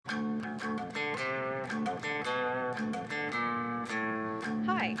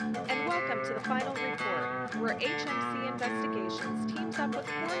HMC Investigations teams up with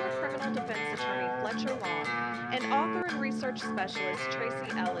former criminal defense attorney Fletcher Long and author and research specialist Tracy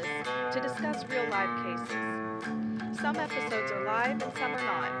Ellis to discuss real live cases. Some episodes are live and some are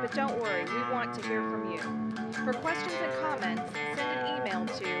not, but don't worry, we want to hear from you. For questions and comments, send an email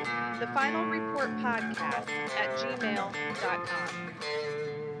to thefinalreportpodcast@gmail.com.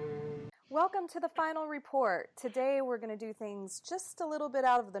 Welcome to The Final Report. Today we're going to do things just a little bit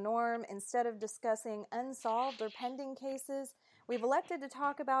out of the norm. Instead of discussing unsolved or pending cases, we've elected to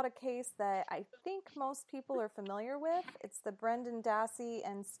talk about a case that I think most people are familiar with. It's the Brendan Dassey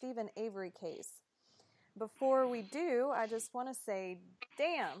and Stephen Avery case. Before we do, I just want to say,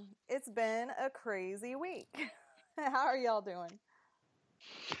 damn, it's been a crazy week. How are y'all doing?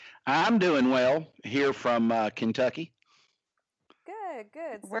 I'm doing well here from Kentucky.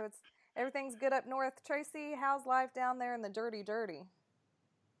 Good. So everything's good up north. Tracy, how's life down there in the dirty?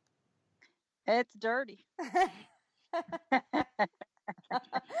 It's dirty.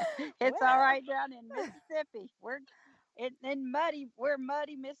 It's all right down in Mississippi. We're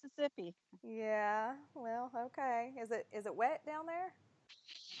muddy Mississippi. Yeah. Well, okay. Is it wet down there?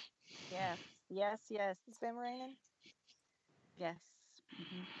 Yes. It's been raining? Yes.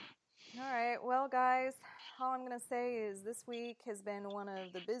 Mm-hmm. All right. Well, guys, all I'm going to say is this week has been one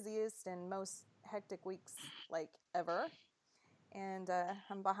of the busiest and most hectic weeks ever. And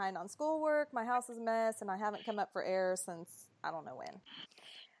I'm behind on schoolwork. My house is a mess, and I haven't come up for air since I don't know when.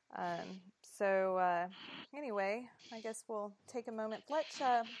 Anyway, I guess we'll take a moment. Fletch,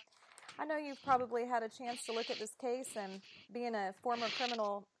 I know you've probably had a chance to look at this case, and being a former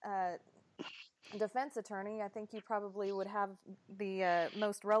criminal defense attorney, I think you probably would have the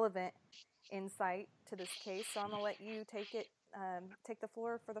most relevant insight to this case. So I'm going to let you take the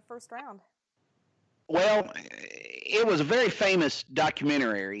floor for the first round. Well, it was a very famous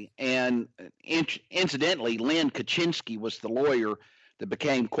documentary, and incidentally, Len Kaczynski was the lawyer that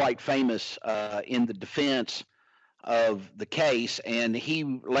became quite famous in the defense of the case, and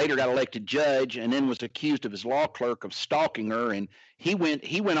he later got elected judge and then was accused of his law clerk of stalking her, and he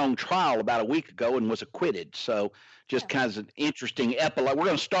went on trial about a week ago and was acquitted. So just kind of an interesting epilogue. We're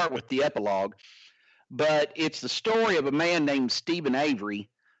going to start with the epilogue, but it's the story of a man named Stephen Avery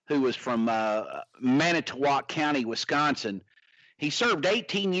who was from Manitowoc County, Wisconsin. He served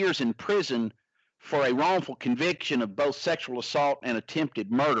 18 years in prison for a wrongful conviction of both sexual assault and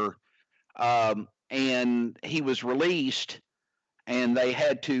attempted murder. And he was released, and they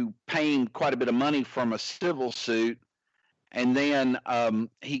had to pay him quite a bit of money from a civil suit. And then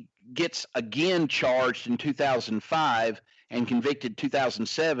he gets again charged in 2005 and convicted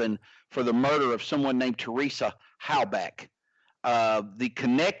 2007 for the murder of someone named Teresa Halbach. The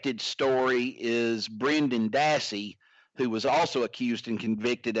connected story is Brendan Dassey, who was also accused and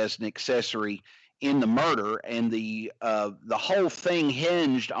convicted as an accessory in the murder. And the whole thing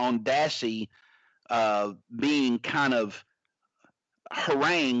hinged on Dassey being kind of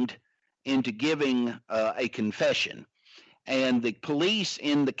harangued into giving a confession. And the police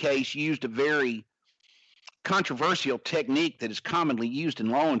in the case used a very controversial technique that is commonly used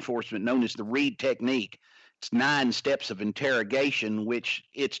in law enforcement known as the Reed technique. It's 9 steps of interrogation, which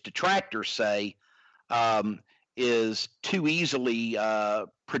its detractors say is too easily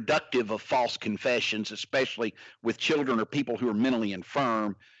productive of false confessions, especially with children or people who are mentally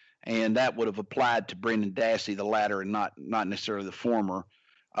infirm. And that would have applied to Brendan Dassey, the latter, and not necessarily the former.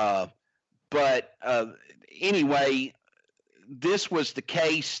 But anyway, this was the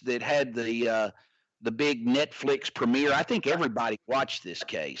case that had the big Netflix premiere. I think everybody watched this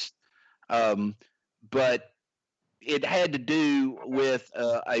case, but it had to do with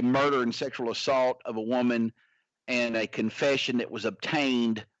a murder and sexual assault of a woman and a confession that was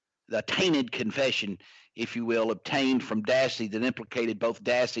obtained, the tainted confession, if you will, obtained from Dassey that implicated both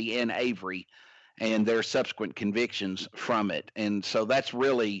Dassey and Avery and their subsequent convictions from it. And so that's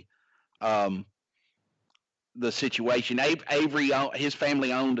really the situation. Avery, his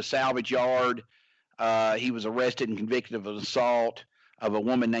family owned a salvage yard. He was arrested and convicted of an assault of a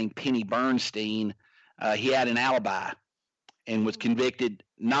woman named Penny Bernstein. He had an alibi and was convicted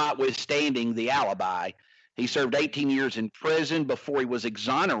notwithstanding the alibi. He served 18 years in prison before he was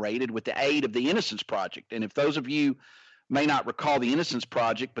exonerated with the aid of the Innocence Project. And if those of you may not recall the Innocence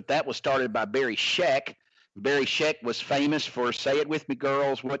Project, but that was started by Barry Scheck. Barry Scheck was famous for, say it with me,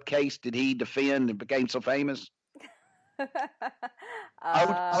 girls, what case did he defend and became so famous?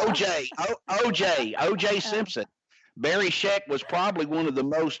 O.J. Simpson. Barry Scheck was probably one of the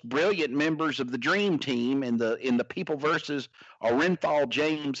most brilliant members of the Dream Team in the People versus Orenthal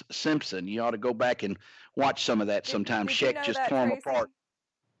James Simpson. You ought to go back and watch some of that sometime. Scheck just tore him apart.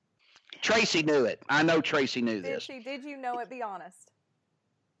 Tracy knew it. I know Tracy knew this. Did you know it? Be honest.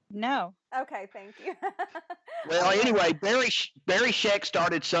 No. Okay, thank you. Well, anyway, Barry Scheck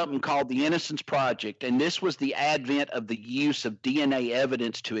started something called the Innocence Project, and this was the advent of the use of DNA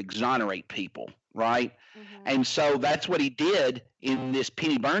evidence to exonerate people, right? Mm-hmm. And so that's what he did in this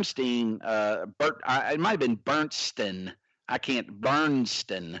Penny Bernstein. It might have been Bernstein.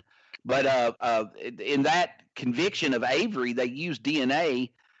 Bernstein. But in that conviction of Avery, they used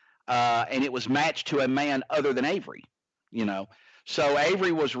DNA, and it was matched to a man other than Avery, you know. So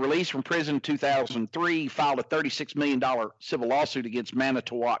Avery was released from prison in 2003, filed a $36 million civil lawsuit against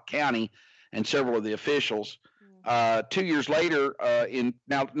Manitowoc County and several of the officials. 2 years later,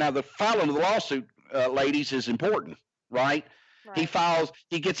 now the filing of the lawsuit, ladies, is important, right? He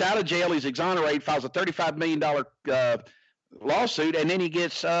gets out of jail, he's exonerated, files a $35 million lawsuit, and then he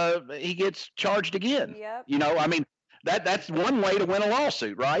gets charged again. Yep. You know, I mean, that's one way to win a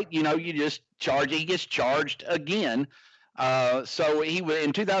lawsuit, right? You know, he gets charged again. So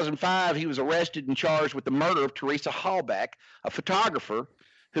in 2005, he was arrested and charged with the murder of Teresa Hallback, a photographer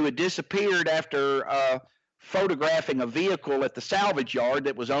who had disappeared after photographing a vehicle at the salvage yard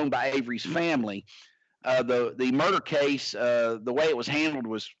that was owned by Avery's family. The murder case, the way it was handled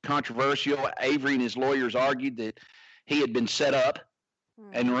was controversial. Avery and his lawyers argued that he had been set up.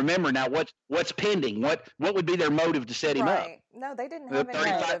 And remember now, what's pending? What would be their motive to set him up? No, they didn't have any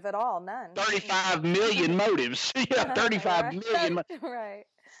motive at all. None. 35 million motives. Yeah, 35 million. Right.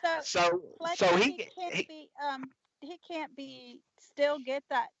 So he can't be still get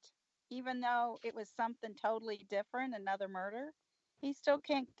that, even though it was something totally different, another murder. He still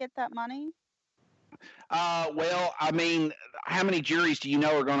can't get that money. Well, I mean, how many juries do you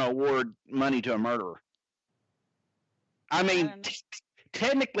know are going to award money to a murderer? I mean,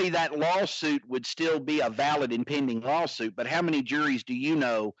 technically that lawsuit would still be a valid and pending lawsuit, but how many juries do you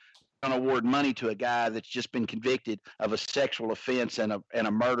know are going to award money to a guy that's just been convicted of a sexual offense and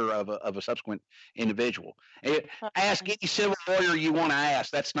a murder of a subsequent individual? Ask any civil lawyer you want to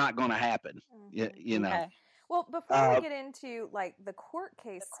ask. That's not going to happen. You know. Okay. Well, before we get into like the court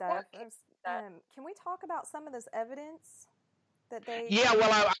case stuff, can we talk about some of this evidence that they? Yeah,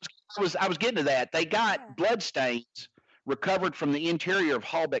 well, I was getting to that. They got blood stains recovered from the interior of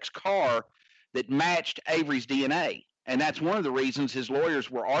Hallbeck's car that matched Avery's DNA. And that's one of the reasons his lawyers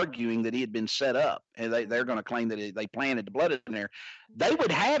were arguing that he had been set up. And they're going to claim that they planted the blood in there. They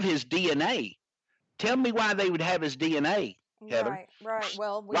would have his DNA. Tell me why they would have his DNA, Heather. Right.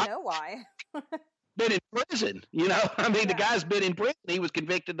 Well, we know why. Been in prison, you know. I mean, the guy's been in prison. He was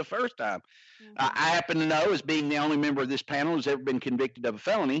convicted the first time. Mm-hmm. I happen to know, as being the only member of this panel who's ever been convicted of a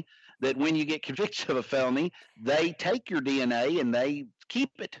felony, that when you get convicted of a felony, they take your DNA and they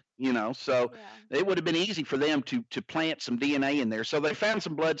keep it, you know. So it would have been easy for them to plant some DNA in there. So they found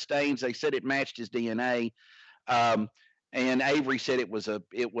some blood stains. They said it matched his DNA, and Avery said it was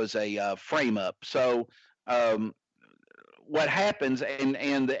a frame up. So what happens,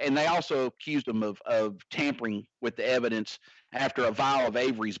 and they also accused him of tampering with the evidence after a vial of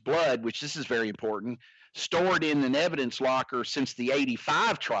Avery's blood, which this is very important, stored in an evidence locker since the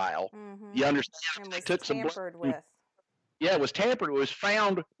 85 trial. Mm-hmm. You understand? And was took tampered some blood. With. Yeah, it was tampered. It was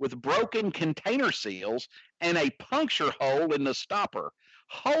found with broken container seals and a puncture hole in the stopper.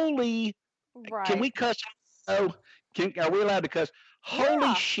 Holy! Right. Can we cuss? Oh, are we allowed to cuss?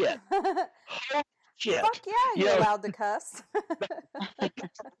 Holy shit! Holy shit! Fuck yeah, you're allowed to cuss.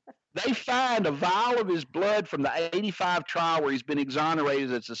 They find a vial of his blood from the 85 trial where he's been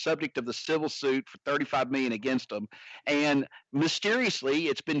exonerated as the subject of the civil suit for $35 million against him, and mysteriously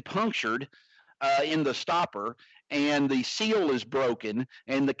it's been punctured in the stopper, and the seal is broken,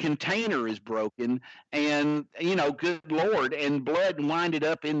 and the container is broken, and good Lord, and blood winded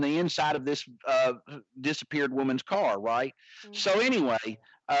up in the inside of this disappeared woman's car, right? Mm-hmm. So anyway,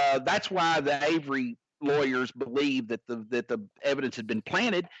 that's why the Avery lawyers believe that the evidence had been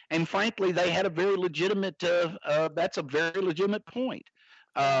planted, and frankly, they had a very legitimate. That's a very legitimate point.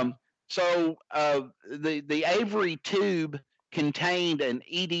 So the Avery tube contained an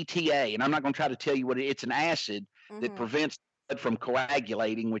EDTA, and I'm not going to try to tell you what it's an acid that prevents blood from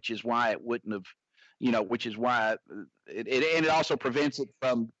coagulating, which is why it wouldn't have. Which is why it also prevents it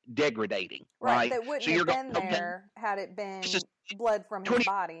from degrading. Right. That wouldn't have been there had it been blood from his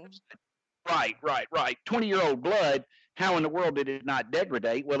body. Right. 20-year-old blood, how in the world did it not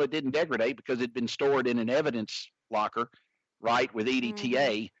degrade? Well, it didn't degrade because it'd been stored in an evidence locker, right, with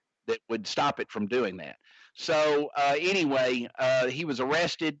EDTA that would stop it from doing that. So anyway, he was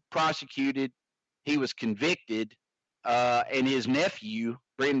arrested, prosecuted, he was convicted, and his nephew,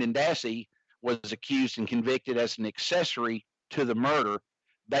 Brendan Dassey, was accused and convicted as an accessory to the murder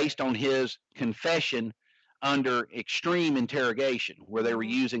based on his confession under extreme interrogation, where they were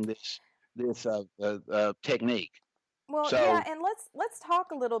using this technique. Well, So, yeah, and let's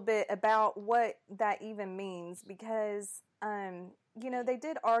talk a little bit about what that even means, because they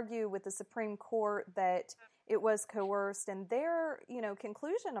did argue with the Supreme Court that it was coerced, and their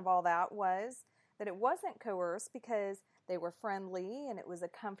conclusion of all that was that it wasn't coerced because they were friendly and it was a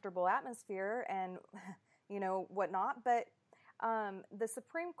comfortable atmosphere and whatnot. But the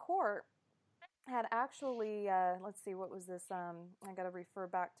Supreme Court had actually let's see, what was this? I got to refer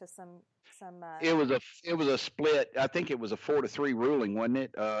back to some. It was a split. I think it was a 4-3 ruling, wasn't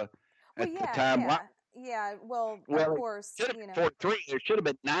it? At the time. Yeah. Well, of course, 4-3. There should have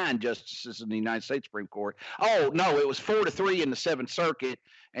been 9 justices in the United States Supreme Court. Oh no, it was 4-3 in the Seventh Circuit,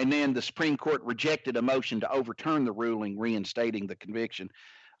 and then the Supreme Court rejected a motion to overturn the ruling, reinstating the conviction.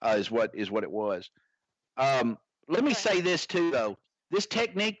 Is what it was. Let me say this too, though. This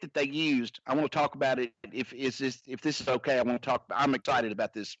technique that they used, I want to talk about it. If this is okay, I want to talk. I'm excited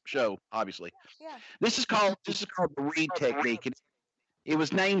about this show. Obviously, yeah. This is called the Reed technique. It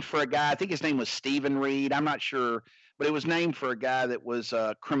was named for a guy. I think his name was Stephen Reed. I'm not sure, but it was named for a guy that was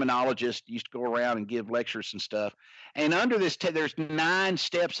a criminologist. Used to go around and give lectures and stuff. And under this, there's 9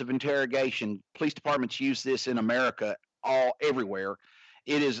 steps of interrogation. Police departments use this in America, everywhere.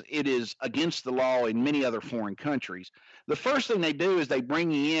 It is against the law in many other foreign countries. The first thing they do is they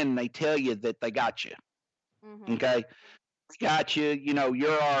bring you in and they tell you that they got you. Mm-hmm. Okay, we got you.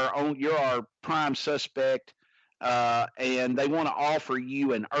 You're our prime suspect, and they want to offer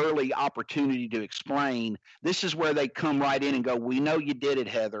you an early opportunity to explain. This is where they come right in and go, "We know you did it,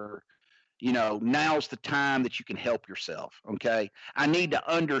 Heather. Now's the time that you can help yourself. Okay, I need to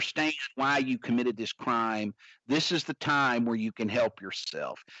understand why you committed this crime. This is the time where you can help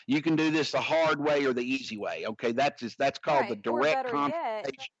yourself. You can do this the hard way or the easy way. Okay, that's called the direct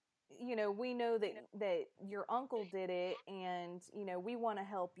confrontation. We know that your uncle did it, and we want to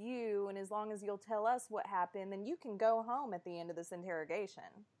help you. And as long as you'll tell us what happened, then you can go home at the end of this interrogation."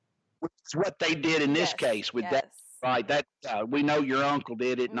 Which is what they did in this case with that. Right, that we know your uncle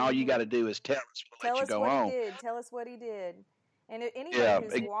did it, and all you got to do is tell us. Tell us what he did. Tell us what he did. And anybody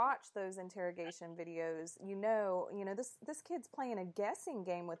who's watched those interrogation videos, this kid's playing a guessing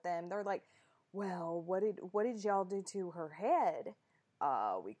game with them. They're like, "Well, what did y'all do to her head?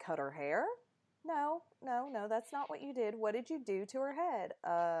 We cut her hair? No, that's not what you did. What did you do to her head?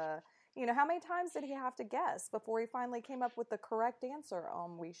 How many times did he have to guess before he finally came up with the correct answer?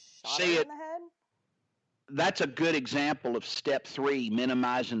 We shot her in the head." That's a good example of step 3,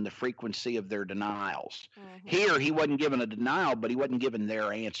 minimizing the frequency of their denials. Mm-hmm. Here, he wasn't given a denial, but he wasn't given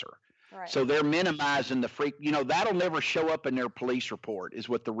their answer. Right. So they're minimizing the that'll never show up in their police report, is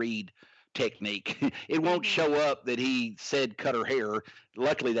what the Reed technique. It won't show up that he said cut her hair.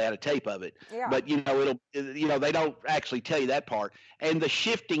 Luckily, they had a tape of it. Yeah. But they don't actually tell you that part. And the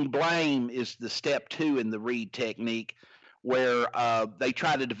shifting blame is the step 2 in the Reed technique, where they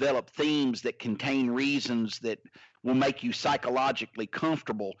try to develop themes that contain reasons that will make you psychologically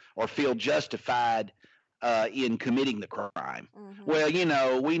comfortable or feel justified in committing the crime. Mm-hmm. Well,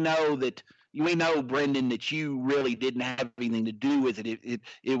 we know, Brendan, that you really didn't have anything to do with it.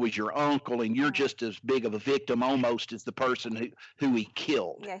 It was your uncle, and you're just as big of a victim almost as the person who he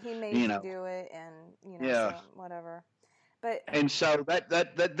killed. Yeah, he made you do it, and so whatever. But and so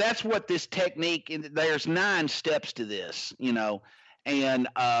that's what this technique. There's 9 steps to this, and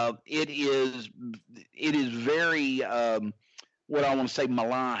it is very what I want to say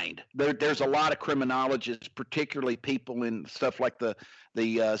maligned. There's a lot of criminologists, particularly people in stuff like the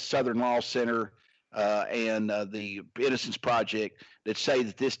Southern Law Center and the Innocence Project, that say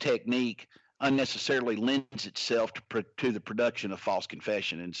that this technique unnecessarily lends itself to the production of false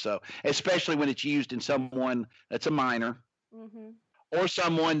confession. And so, especially when it's used in someone that's a minor, mm-hmm. or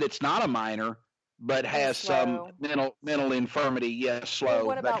someone that's not a minor but has some mental infirmity. Yes, slow. Well,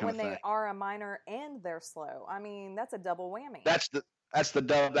 what about when they are a minor and they're slow? I mean, that's a double whammy. That's the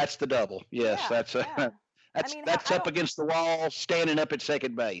double. Yes, that's up against the wall, standing up at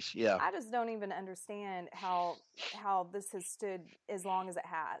second base. Yeah. I just don't even understand how this has stood as long as it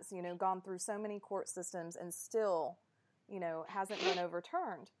has. Gone through so many court systems and still, hasn't been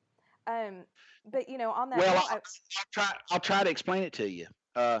overturned. But on that. Well, I'll try to explain it to you.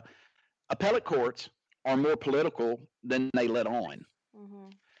 Appellate courts are more political than they let on, mm-hmm.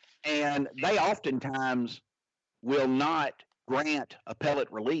 and they oftentimes will not grant appellate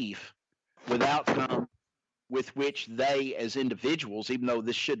relief with outcome with which they, as individuals, even though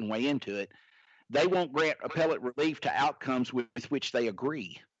this shouldn't weigh into it, they won't grant appellate relief to outcomes with which they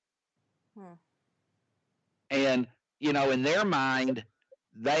agree. And in their mind,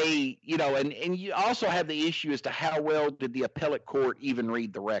 they, and you also have the issue as to how well did the appellate court even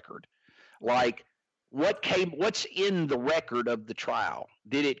read the record? Like, what's in the record of the trial?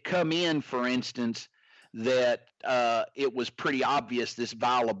 Did it come in, for instance, that it was pretty obvious this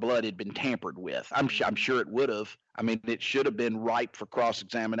vial of blood had been tampered with? I'm sure it would have. I mean, it should have been ripe for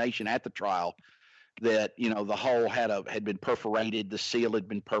cross-examination at the trial, that the hole had been perforated, the seal had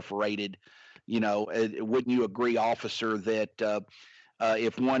been perforated. Wouldn't you agree, officer, that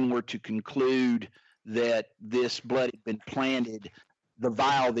if one were to conclude that this blood had been planted, the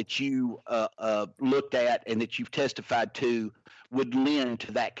vial that you looked at and that you've testified to would lend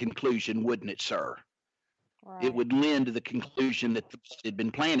to that conclusion, wouldn't it, sir? Right. It would lend to the conclusion that the blood had been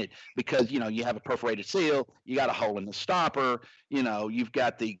planted, because you have a perforated seal, you got a hole in the stopper, you've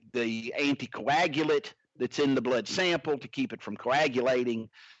got the anticoagulant that's in the blood sample to keep it from coagulating,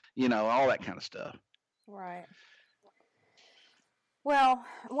 all that kind of stuff. Right. Well,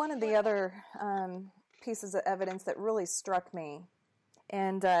 one of the other pieces of evidence that really struck me,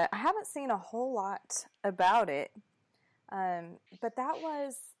 and I haven't seen a whole lot about it, but that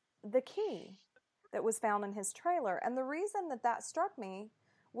was the key that was found in his trailer. And the reason that struck me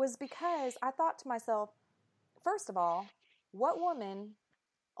was because I thought to myself, first of all, what woman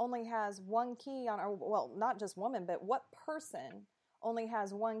only has one key on, or well, not just woman, but what person only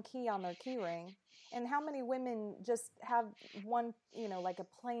has one key on their key ring? And how many women just have one, like a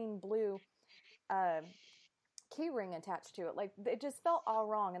plain blue key ring attached to it? Like, it just felt all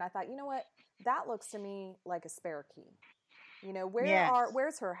wrong. And I thought, you know what? That looks to me like a spare key.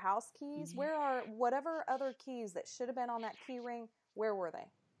 Where's her house keys? Where are whatever other keys that should have been on that key ring? Where were they?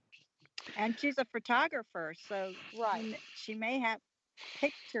 And she's a photographer, so right. She may have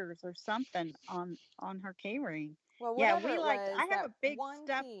pictures or something on her key ring. Well, I have a big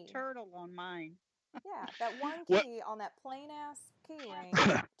stuffed turtle on mine. Yeah, that one key on that plain ass key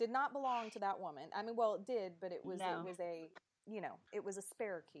ring did not belong to that woman. I mean, well, it did, but it was a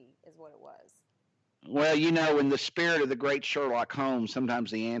spare key, is what it was. Well, in the spirit of the great Sherlock Holmes,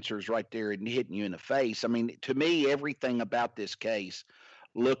 sometimes the answer is right there and hitting you in the face. I mean, to me, everything about this case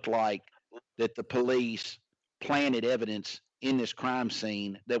looked like that the police planted evidence in this crime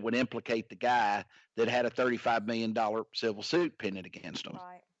scene that would implicate the guy that had a $35 million civil suit pending against him.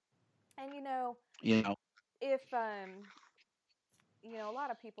 Right. And if a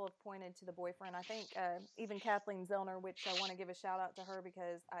lot of people have pointed to the boyfriend. I think even Kathleen Zellner, which I want to give a shout out to her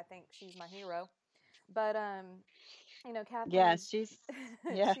because I think she's my hero. But Kathleen. Yes, she's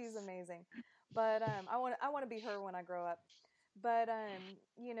she's amazing. But I want to be her when I grow up. But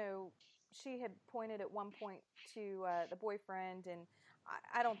she had pointed at one point to the boyfriend, and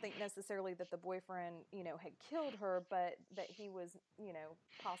I don't think necessarily that the boyfriend had killed her, but that he was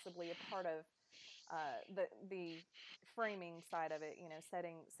possibly a part of the framing side of it,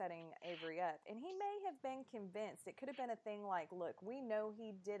 setting Avery up. And he may have been convinced. It could have been a thing like, look, we know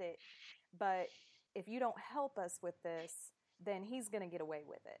he did it, but if you don't help us with this, then he's going to get away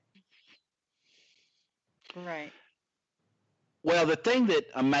with it. Right. Well, the thing that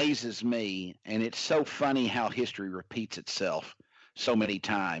amazes me, and it's so funny how history repeats itself so many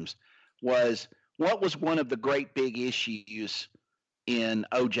times, was what was one of the great big issues in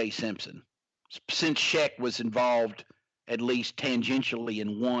O.J. Simpson? Since Scheck was involved at least tangentially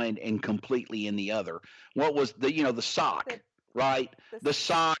in one and completely in the other. What was the sock, right? The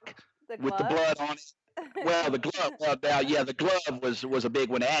sock with the blood on it. Well, the glove. The glove was a big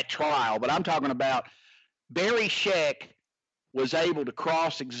one at trial. But I'm talking about Barry Scheck was able to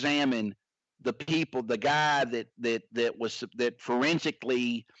cross-examine the people, the guy that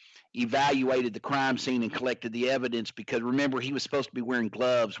forensically evaluated the crime scene and collected the evidence, because remember, he was supposed to be wearing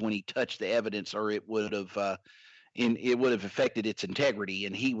gloves when he touched the evidence, or it would have affected its integrity,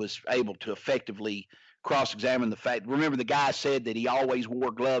 and he was able to effectively cross-examine the fact. Remember, the guy said that he always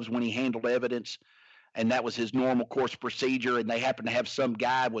wore gloves when he handled evidence, and that was his normal course procedure, and they happened to have some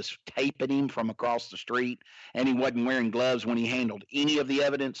guy was taping him from across the street, and he wasn't wearing gloves when he handled any of the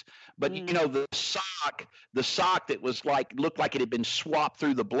evidence. But the sock that was looked like it had been swapped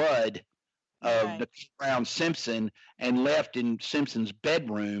through the blood of Nicole Brown Simpson and left in Simpson's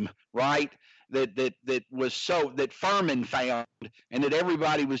bedroom, right? That Furman found, and that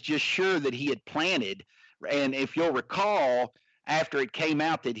everybody was just sure that he had planted. And if you'll recall, after it came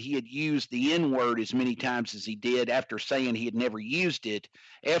out that he had used the N-word as many times as he did, after saying he had never used it,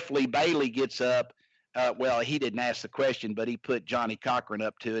 F. Lee Bailey gets up. He didn't ask the question, but he put Johnny Cochran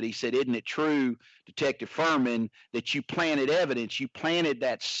up to it. He said, "Isn't it true, Detective Furman, that you planted evidence? You planted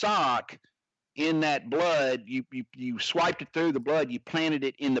that sock in that blood. You swiped it through the blood. You planted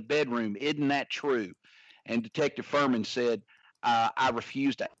it in the bedroom. Isn't that true?" And Detective Furman said, I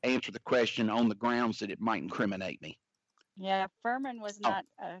refuse to answer the question on the grounds that it might incriminate me. Yeah, Furman was not.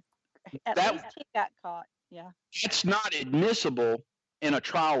 At That- least he got caught. Yeah. It's not admissible in a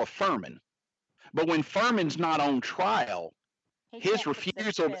trial of Furman. But when Furman's not on trial, his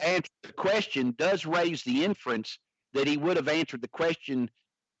refusal to answer the question does raise the inference that he would have answered the question,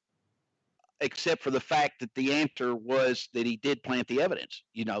 except for the fact that the answer was that he did plant the evidence.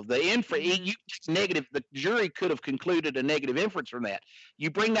 You know, the inference, negative. The jury could have concluded a negative inference from that.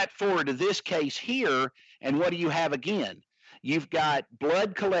 You bring that forward to this case here, and what do you have again? You've got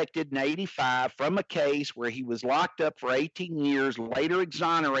blood collected in '85 from a case where he was locked up for 18 years, later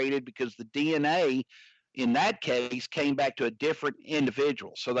exonerated because the DNA in that case came back to a different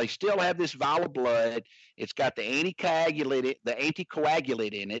individual. So they still have this vial of blood. It's got the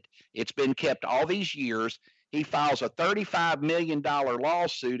anticoagulant in it. It's been kept all these years. He files a $35 million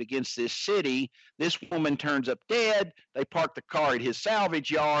lawsuit against this city. This woman turns up dead. They park the car at his salvage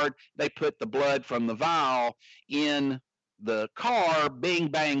yard. They put the blood from the vial in the car. Bing,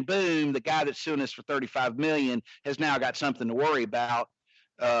 bang, boom. The guy that's suing us for $35 million has now got something to worry about,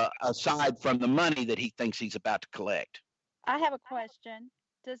 aside from the money that he thinks he's about to collect. I have a question.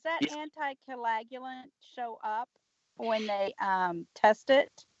 Does that anticoagulant show up when they test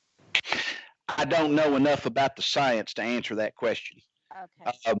it? I don't know enough about the science to answer that question.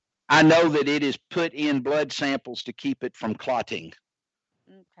 Okay. I know that it is put in blood samples to keep it from clotting.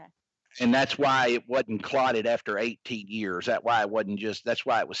 Okay. And that's why it wasn't clotted after 18 years. That's why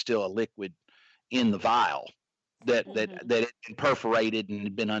it was still a liquid in the vial that had been perforated and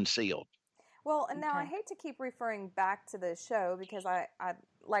had been unsealed. Well, and now I hate to keep referring back to the show because I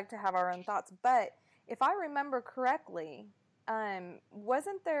like to have our own thoughts, but if I remember correctly, didn't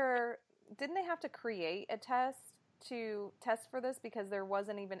they have to create a test to test for this because there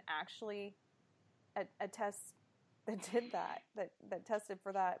wasn't even actually a test that did that tested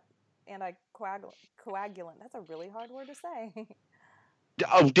for that anticoagulant? That's a really hard word to say.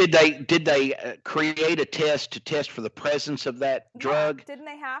 Oh, did they create a test to test for the presence of that drug? Didn't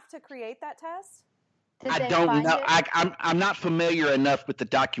they have to create that test? I don't know. I'm not familiar enough with the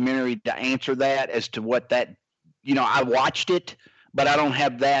documentary to answer that as to what that. I watched it, but I don't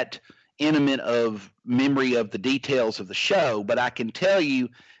have that intimate of memory of the details of the show. But I can tell you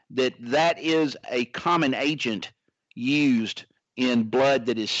that is a common agent used in blood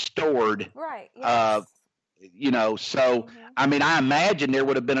that is stored. Right. Yes. So I mean, I imagine there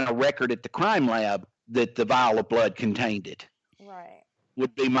would have been a record at the crime lab that the vial of blood contained it. Right.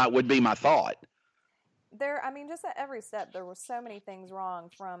 Would be my thought. Just at every step, there were so many things wrong,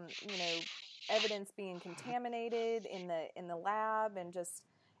 from evidence being contaminated in the lab and just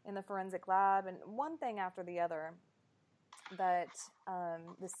in the forensic lab, and one thing after the other that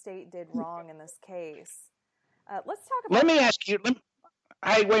the state did wrong in this case. Let's talk about. Let me ask you.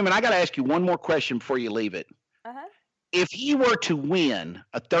 Hey, wait a minute. I got to ask you one more question before you leave it. If he were to win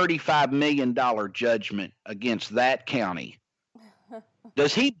a $35 million judgment against that county,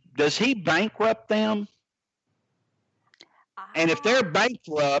 does he bankrupt them? And if they're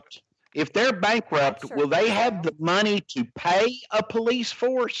bankrupt, will they have the money to pay a police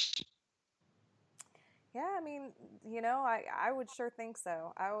force? Yeah, I would sure think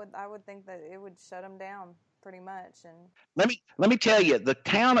so. I would think that it would shut them down pretty much. And let me tell you, the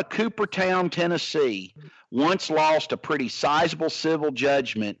town of Coopertown, Tennessee, once lost a pretty sizable civil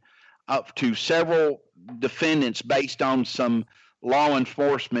judgment up to several defendants based on some law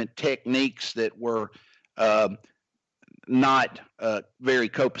enforcement techniques that were not very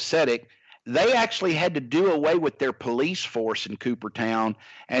copacetic. They actually had to do away with their police force in Coopertown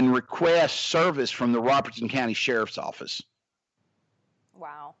and request service from the Robertson County Sheriff's Office.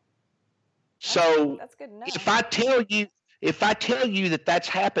 Wow. So that's good enough. if I tell you that that's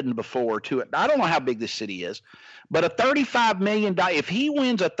happened before to it, I don't know how big this city is, but a $35 million, if he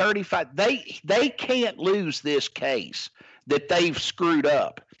wins a 35, they can't lose this case that they've screwed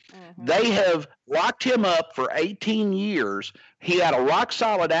up. They have locked him up for 18 years. He had a rock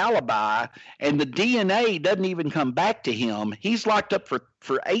solid alibi, and the DNA doesn't even come back to him. He's locked up for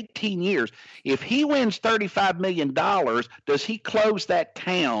 18 years. If he wins $35 million, does he close that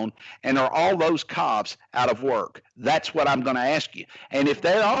town, and are all those cops out of work? That's what I'm going to ask you. And if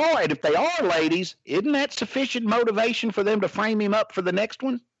they are, ladies, isn't that sufficient motivation for them to frame him up for the next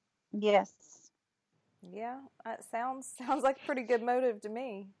one? Yes. Yeah, that sounds like a pretty good motive to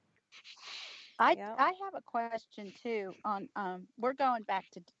me. I have a question too on we're going back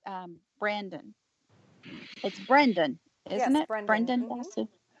to Brandon. It's Brendan, isn't it? Brendan Dassey.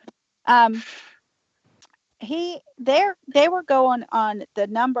 They were going on the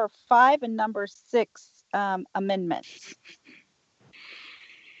number 5 and number 6 amendments.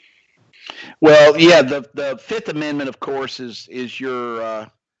 Well, yeah, the Fifth Amendment, of course, is your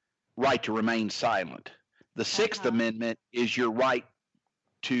right to remain silent. The Sixth Amendment is your right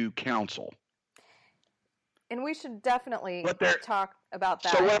to counsel. And we should definitely talk about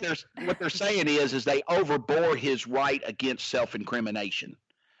that. So what they're saying is they overbore his right against self-incrimination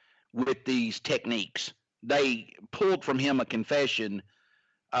with these techniques. They pulled from him a confession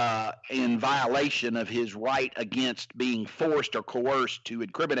in violation of his right against being forced or coerced to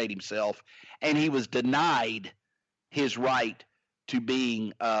incriminate himself, and he was denied his right to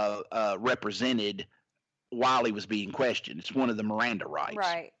being represented while he was being questioned. It's one of the Miranda rights.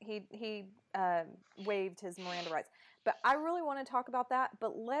 Right. He waived his Miranda rights. But I really want to talk about that,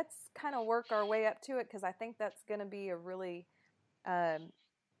 but let's kind of work our way up to it, because I think that's going to be a really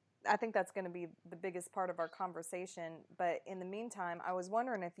I think that's going to be the biggest part of our conversation. But in the meantime, I was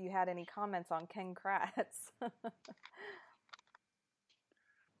wondering if you had any comments on Ken Kratz.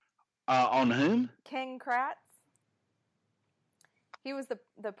 On whom? Ken Kratz. He was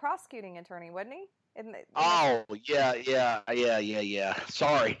the prosecuting attorney, wasn't he? Yeah.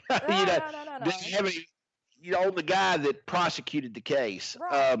 Sorry. No. The guy that prosecuted the case.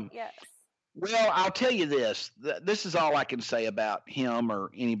 Right. Yes. Well, I'll tell you this. This is all I can say about him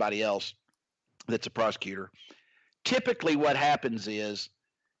or anybody else that's a prosecutor. Typically what happens is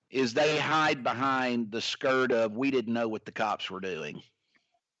they hide behind the skirt of, we didn't know what the cops were doing.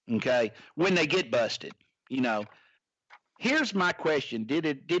 Okay? When they get busted, Here's my question. Did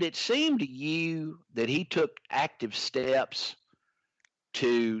it seem to you that he took active steps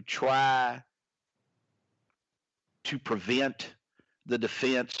to try to prevent the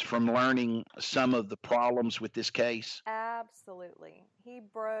defense from learning some of the problems with this case? Absolutely. He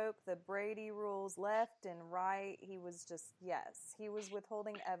broke the Brady rules left and right. He was he was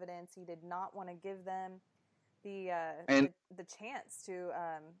withholding evidence. He did not want to give them the chance to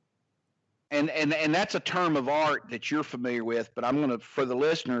And that's a term of art that you're familiar with, but I'm going to, for the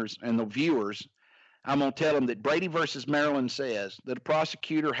listeners and the viewers, I'm going to tell them that Brady versus Maryland says that a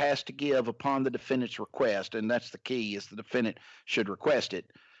prosecutor has to give upon the defendant's request, and that's the key, is the defendant should request it.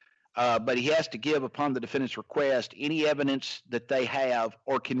 But he has to give upon the defendant's request any evidence that they have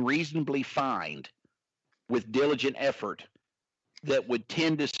or can reasonably find with diligent effort that would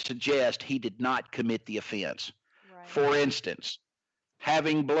tend to suggest he did not commit the offense. Right. For instance,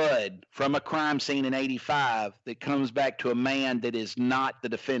 having blood from a crime scene in 85 that comes back to a man that is not the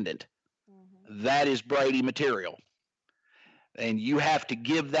defendant. Mm-hmm. That is Brady material. And you have to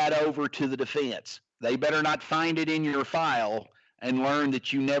give that over to the defense. They better not find it in your file and learn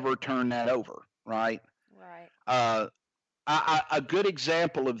that you never turned that over, right? Right. A good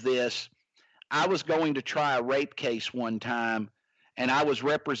example of this, I was going to try a rape case one time, and I was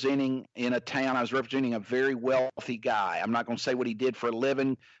representing in a town. I was representing a very wealthy guy. I'm not going to say what he did for a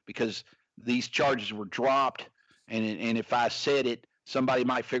living because these charges were dropped, and if I said it, somebody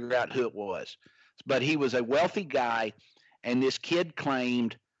might figure out who it was. But he was a wealthy guy, and this kid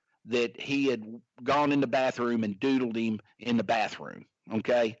claimed that he had gone in the bathroom and doodled him in the bathroom.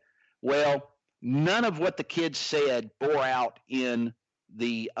 Okay? Well, none of what the kid said bore out in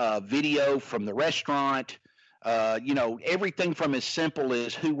the video from the restaurant. Everything from as simple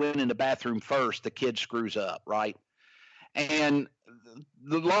as who went in the bathroom first, the kid screws up, right? And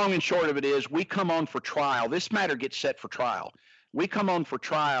the long and short of it is, we come on for trial. This matter gets set for trial. We come on for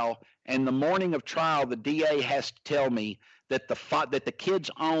trial, and the morning of trial, the DA has to tell me that the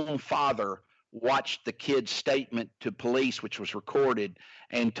kid's own father watched the kid's statement to police, which was recorded,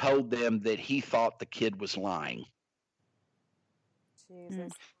 and told them that he thought the kid was lying.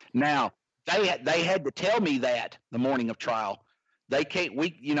 Jesus. Now, they had to tell me that the morning of trial. They can't.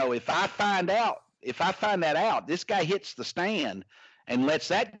 If I find that out, this guy hits the stand and lets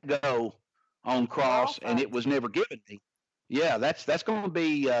that go on cross, and it was never given me. Yeah, that's going to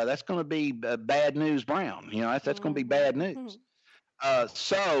be bad news, Brown. That's going to be bad news.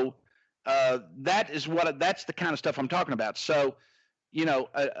 So that's the kind of stuff I'm talking about. So,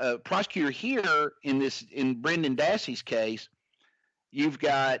 a prosecutor here in Brendan Dassey's case, you've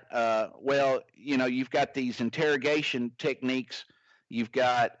got you've got these interrogation techniques. You've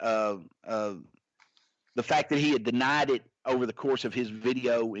got the fact that he had denied it over the course of his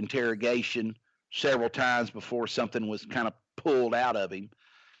video interrogation several times before something was kind of pulled out of him.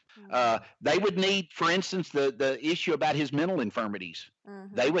 Mm-hmm. They would need, for instance, the issue about his mental infirmities.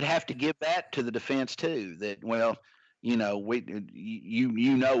 Mm-hmm. They would have to give that to the defense too. That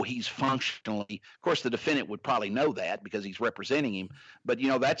he's functionally. Of course, the defendant would probably know that because he's representing him. But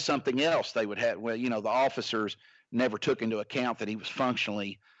that's something else they would have. Well, the officers never took into account that he was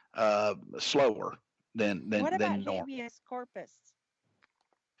functionally slower than what about normal. habeas corpus?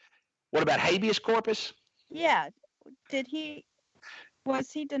 What about habeas corpus? Yeah.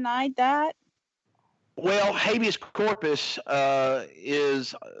 Was he denied that? Well, habeas corpus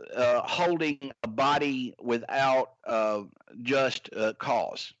is holding a body without just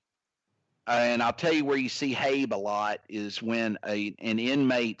cause. And I'll tell you where you see Habe a lot is when an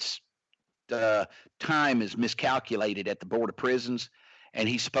inmate's time is miscalculated at the Board of Prisons, and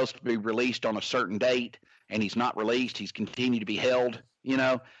he's supposed to be released on a certain date, and he's not released. He's continued to be held.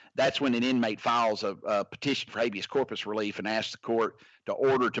 That's when an inmate files a petition for habeas corpus relief and asks the court to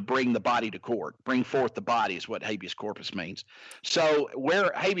order to bring the body to court. Bring forth the body is what habeas corpus means. So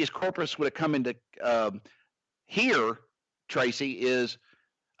where habeas corpus would have come into here, Tracy, is,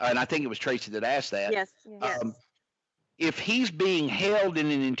 and I think it was Tracy that asked that. Yes. If he's being held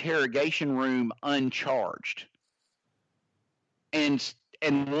in an interrogation room uncharged and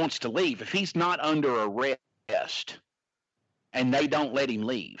wants to leave, if he's not under arrest and they don't let him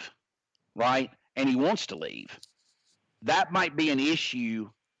leave, right, and he wants to leave, that might be an issue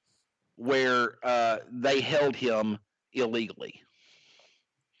where they held him illegally.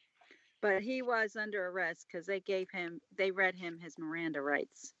 But he was under arrest because they read him his Miranda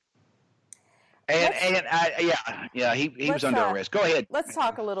rights. He was under arrest. Go ahead. Let's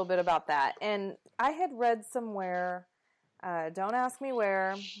talk a little bit about that. And I had read somewhere, don't ask me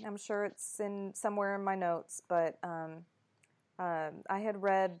where, I'm sure it's somewhere in my notes, but I had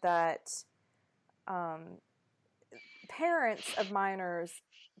read that parents of minors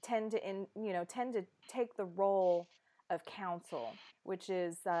tend to take the role of counsel, which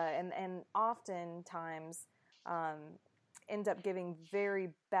is and oftentimes end up giving very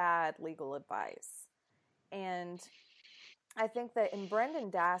bad legal advice. And I think that in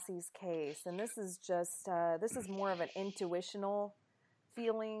Brendan Dassey's case, and this is more of an intuitional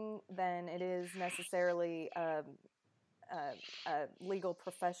feeling than it is necessarily a legal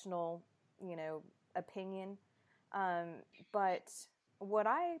professional, opinion. But what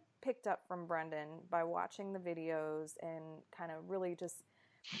I picked up from Brendan by watching the videos and kind of really just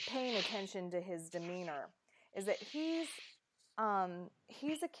paying attention to his demeanor is that he's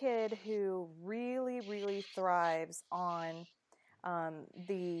a kid who really, really thrives on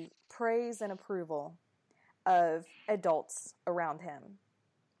the praise and approval of adults around him.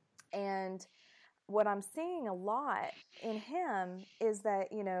 And what I'm seeing a lot in him is that,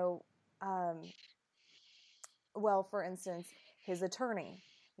 for instance, his attorney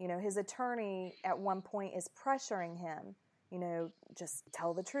at one point is pressuring him, just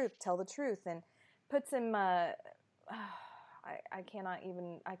tell the truth, and puts him, I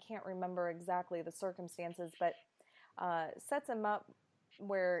can't remember exactly the circumstances, but sets him up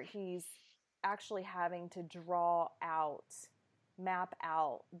where he's actually having to map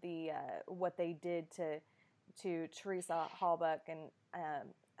out the what they did to Teresa Hallback, and I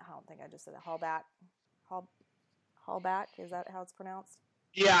don't think I just said that, Hallback, is that how it's pronounced?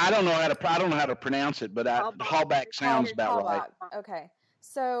 Yeah, I don't know how to pronounce it, but Hallback sounds about right. Okay,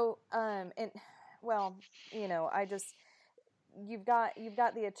 so you've got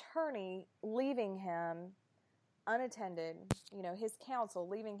the attorney leaving him unattended, his counsel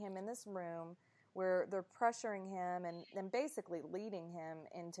leaving him in this room where they're pressuring him and basically leading him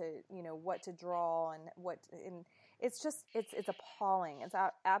into, what to draw and it's appalling. It's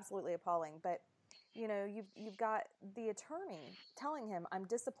absolutely appalling. But, you've got the attorney telling him, I'm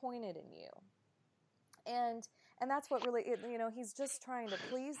disappointed in you. And that's what really, he's just trying to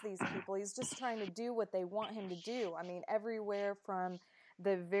please these people. He's just trying to do what they want him to do. I mean, everywhere from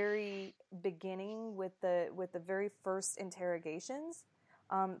the very beginning with the very first interrogations,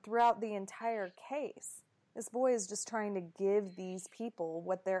 throughout the entire case, this boy is just trying to give these people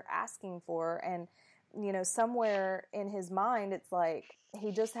what they're asking for. And, somewhere in his mind, it's like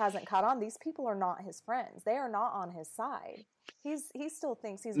he just hasn't caught on. These people are not his friends. They are not on his side. He still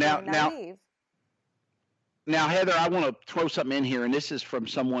thinks he's being naive. Now, Heather, I want to throw something in here, and this is from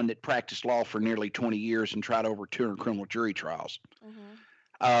someone that practiced law for nearly 20 years and tried over 200 criminal jury trials.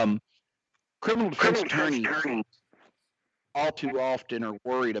 Mm-hmm. Criminal defense attorneys all too often are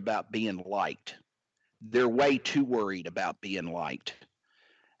worried about being liked. They're way too worried about being liked.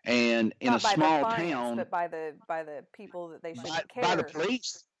 And in not a small clients, town, but by the people that they should care. By the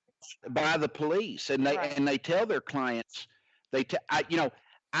police, and they tell their clients,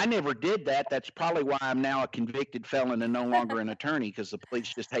 I never did that. That's probably why I'm now a convicted felon and no longer an attorney, because the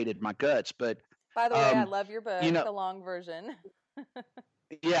police just hated my guts. But by the way, I love your book, the long version.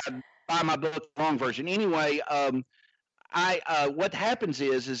 Yeah, buy my book, the long version. Anyway, what happens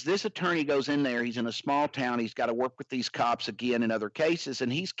is this attorney goes in there. He's in a small town. He's got to work with these cops again in other cases,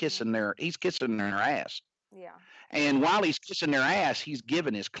 and he's kissing their ass. Yeah. And while he's kissing their ass, he's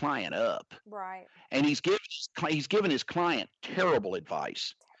giving his client up. Right. And he's given his client terrible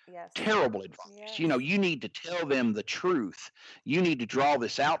advice. Yes. Terrible advice. Yes. You know, you need to tell them the truth. You need to draw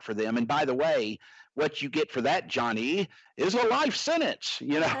this out for them. And by the way, what you get for that, Johnny, is a life sentence.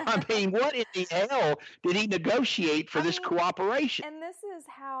 You know, I mean, what in the hell did he negotiate for this cooperation? And this is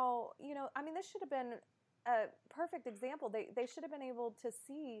how, you know, I mean, this should have been a perfect example. They should have been able to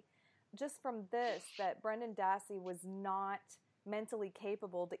see just from this that Brendan Dassey was not mentally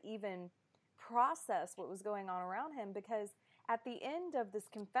capable to even process what was going on around him, because at the end of this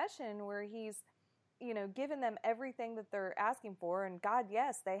confession where he's, you know, given them everything that they're asking for, and God,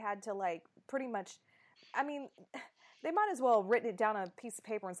 yes, they had to like pretty much, I mean, they might as well have written it down on a piece of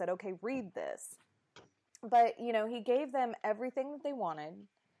paper and said, okay, read this. But, you know, he gave them everything that they wanted.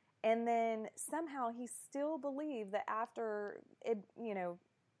 And then somehow he still believed that after, you know,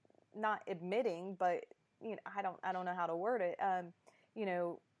 not admitting, but, you know, I don't know how to word it, you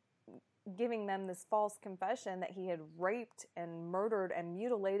know, giving them this false confession that he had raped and murdered and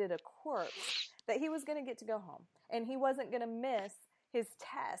mutilated a corpse, that he was going to get to go home. And he wasn't going to miss his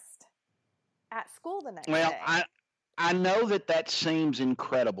test at school the next day. Well, I know that seems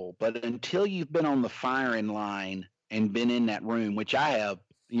incredible, but until you've been on the firing line and been in that room, which I have,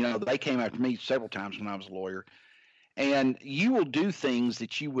 you know, they came after me several times when I was a lawyer, and you will do things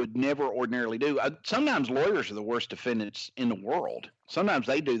that you would never ordinarily do. Sometimes lawyers are the worst defendants in the world. Sometimes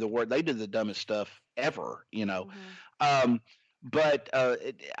they do the dumbest stuff ever, you know. Mm-hmm. But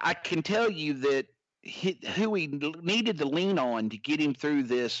I can tell you that who he needed to lean on to get him through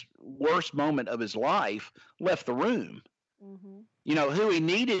this worst moment of his life left the room. Mm-hmm. You know, who he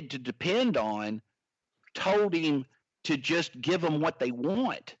needed to depend on told him to just give them what they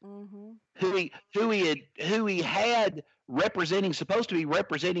want. Mm-hmm. Who he had supposed to be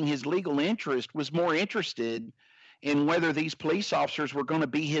representing his legal interest, was more interested in whether these police officers were going to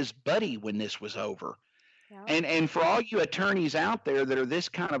be his buddy when this was over. Yeah. And for all you attorneys out there that are this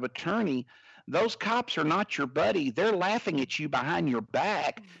kind of attorney, those cops are not your buddy. They're laughing at you behind your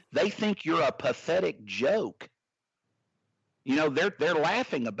back. They think you're a pathetic joke. You know, they're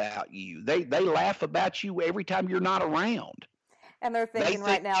laughing about you. They laugh about you every time you're not around. And they're thinking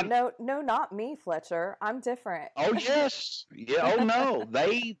right now, no, not me, Fletcher. I'm different. Oh yes, yeah. Oh no,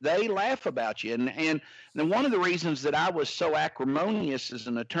 they laugh about you. And then one of the reasons that I was so acrimonious as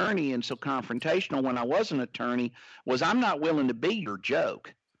an attorney and so confrontational when I was an attorney was I'm not willing to be your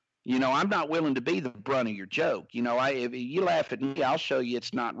joke. You know, I'm not willing to be the brunt of your joke. You know, if you laugh at me, I'll show you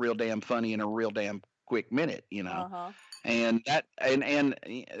it's not real damn funny in a real damn quick minute. You know. Uh-huh. And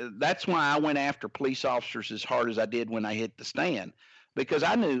that's why I went after police officers as hard as I did when I hit the stand, because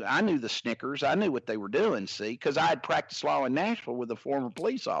I knew the snickers. I knew what they were doing, see, because I had practiced law in Nashville with a former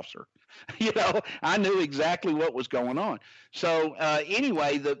police officer. You know, I knew exactly what was going on. So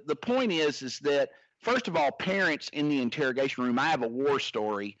anyway, the point is that, first of all, parents in the interrogation room, I have a war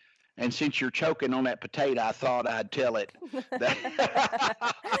story. And since you're choking on that potato, I thought I'd tell it.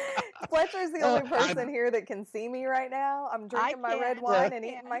 Fletcher's the only person here that can see me right now. I'm drinking my red wine and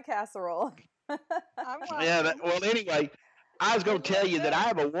eating my casserole. Yeah. Well, anyway, I was going to tell you that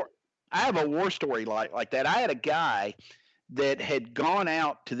I have a war story like that. I had a guy that had gone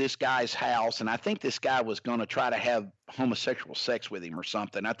out to this guy's house, and I think this guy was going to try to have homosexual sex with him or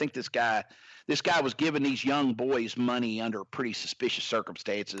something. I think this guy was giving these young boys money under pretty suspicious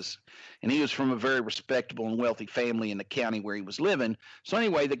circumstances, and he was from a very respectable and wealthy family in the county where he was living. So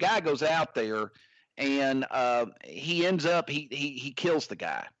anyway, the guy goes out there, and he ends up he kills the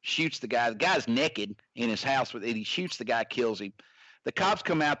guy, shoots the guy. The guy's naked in his house with it. He shoots the guy, kills him. The cops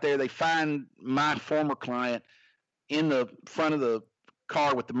come out there. They find my former client in the front of the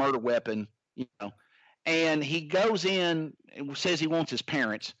car with the murder weapon, you know, and he goes in and says he wants his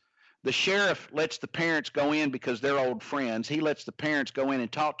parents. The sheriff lets the parents go in because they're old friends. He lets the parents go in and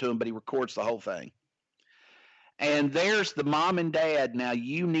talk to him, but he records the whole thing. And there's the mom and dad. Now,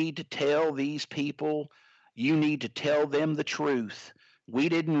 you need to tell these people, you need to tell them the truth. We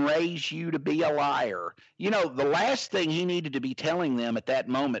didn't raise you to be a liar. You know, the last thing he needed to be telling them at that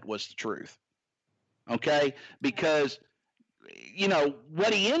moment was the truth. Okay? Because, you know,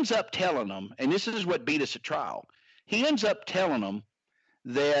 what he ends up telling them, and this is what beat us at trial, he ends up telling them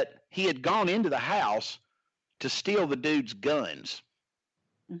that he had gone into the house to steal the dude's guns.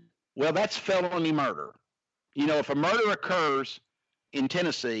 Well, that's felony murder. You know, if a murder occurs in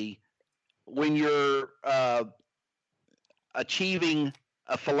Tennessee when you're achieving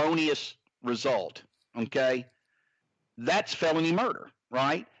a felonious result, okay, that's felony murder,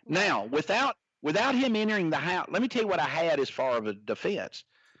 right? Now, without him entering the house, let me tell you what I had as far as a defense.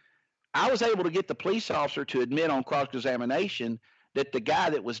 I was able to get the police officer to admit on cross-examination that the guy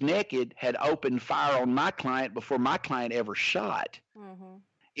that was naked had opened fire on my client before my client ever shot. Mm-hmm.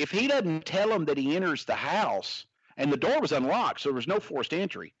 If he doesn't tell him that he enters the house, and the door was unlocked, so there was no forced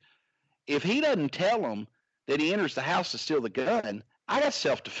entry. If he doesn't tell him that he enters the house to steal the gun, I got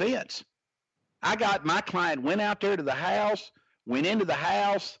self-defense. My client went out there to the house, went into the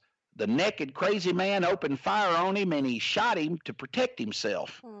house, the naked crazy man opened fire on him, and he shot him to protect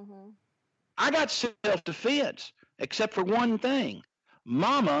himself. Mm-hmm. I got self-defense, except for one thing.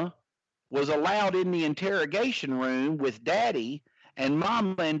 Mama was allowed in the interrogation room with Daddy, and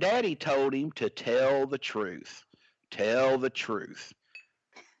Mama and Daddy told him to tell the truth. Tell the truth.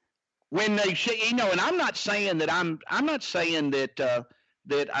 When they, and I'm not saying that I'm not saying that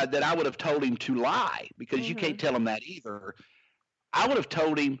that I would have told him to lie, because you can't tell him that either. I would have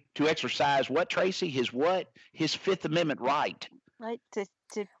told him to exercise what, Tracy? His Fifth Amendment right. Right, to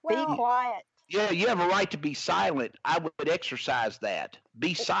be quiet. Yeah, you have a right to be silent. I would exercise that.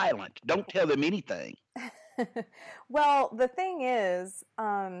 Be silent. Don't tell them anything. Well, the thing is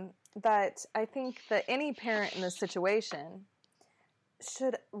that I think that any parent in this situation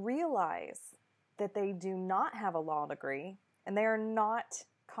should realize that they do not have a law degree and they are not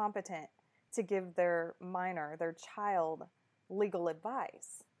competent to give their child, legal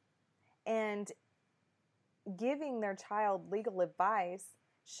advice. And giving their child legal advice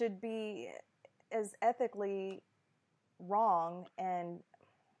should be as ethically wrong and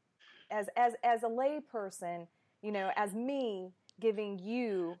as a lay person, as me giving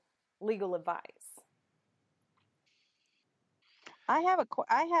you legal advice. I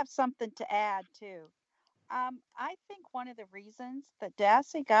have something to add too. I think one of the reasons that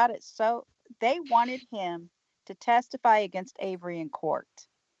Dassey got it, so they wanted him to testify against Avery in court,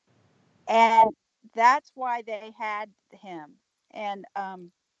 and that's why they had him. And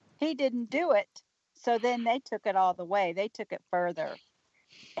he didn't do it, so then they took it all the way. They took it further,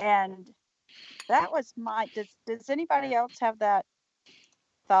 and that was my. Does anybody else have that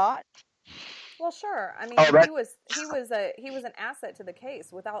thought? Well, sure. I mean, he was an asset to the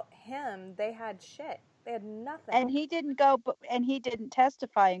case. Without him, they had shit. They had nothing. And he didn't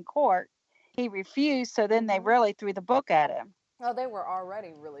testify in court. He refused. So then they really threw the book at him. Oh, they were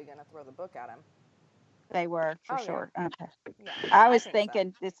already really going to throw the book at him. They were, for sure. Yeah. Okay. Yeah, I was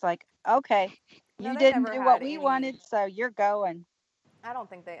thinking, so. It's like, okay, you didn't do what we wanted, so you're going. I don't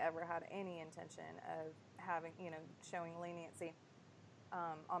think they ever had any intention of having, showing leniency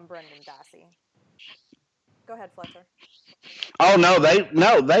on Brendan Dassey. Go ahead, Fletcher. Oh no,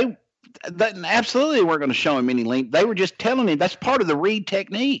 they absolutely weren't going to show him any link. They were just telling him that's part of the Reed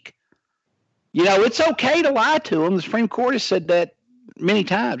technique. It's okay to lie to them. The Supreme Court has said that many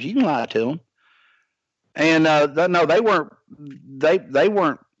times. You can lie to them. And no, they weren't. They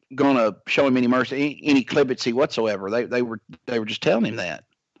weren't going to show him any mercy, any clemency whatsoever. They were just telling him that.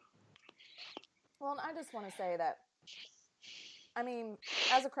 Well, and I just want to say that, I mean,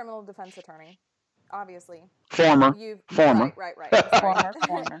 as a criminal defense attorney, obviously. Former. Right.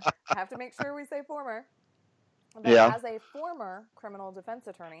 Former. I have to make sure we say former. But as a former criminal defense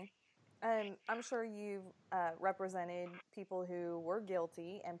attorney, I'm sure you've represented people who were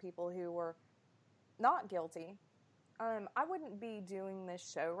guilty and people who were not guilty. I wouldn't be doing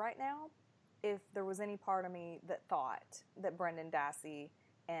this show right now if there was any part of me that thought that Brendan Dassey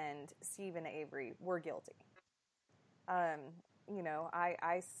and Stephen Avery were guilty. I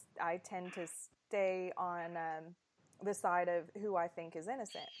tend to stay on the side of who I think is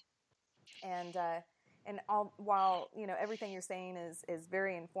innocent. And while everything you're saying is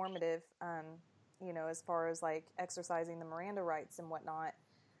very informative, as far as like exercising the Miranda rights and whatnot,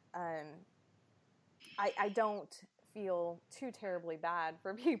 I don't feel too terribly bad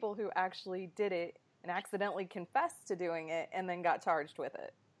for people who actually did it and accidentally confessed to doing it and then got charged with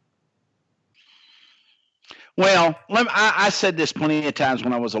it. Well, I said this plenty of times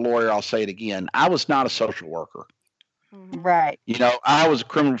when I was a lawyer. I'll say it again. I was not a social worker. Mm-hmm. Right. I was a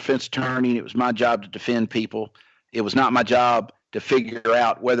criminal defense attorney, and it was my job to defend people. It was not my job to figure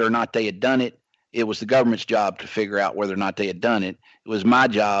out whether or not they had done it. It was the government's job to figure out whether or not they had done it. It was my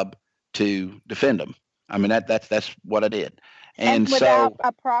job to defend them. I mean, that's what I did. And without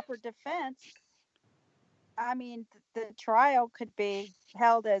a proper defense, I mean, the trial could be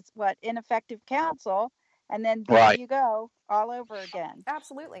held as ineffective counsel, and then there you go, all over again.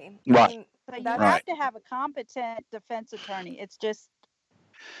 Absolutely. Right. I mean, so you have to have a competent defense attorney. It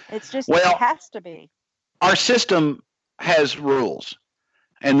has to be. Our system has rules,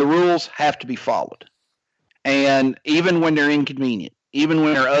 and the rules have to be followed. And even when they're inconvenient, even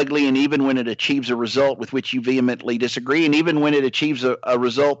when they're ugly, and even when it achieves a result with which you vehemently disagree, and even when it achieves a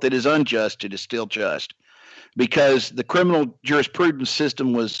result that is unjust, it is still just. Because the criminal jurisprudence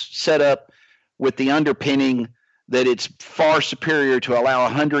system was set up with the underpinning that it's far superior to allow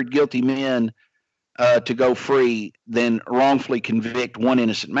 100 guilty men to go free than wrongfully convict one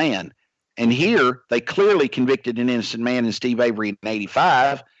innocent man. And here, they clearly convicted an innocent man in Steve Avery in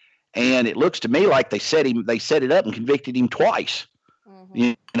 '85, and it looks to me like they set it up and convicted him twice.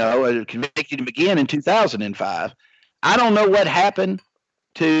 Convicted him again in 2005. I don't know what happened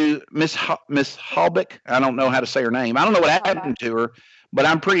to Miss Halbeck. I don't know how to say her name. I don't know what happened to her, but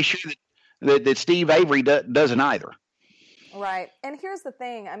I'm pretty sure that Steve Avery doesn't either. Right. And here's the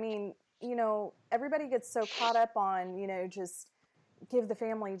thing. I mean, everybody gets so caught up on, just give the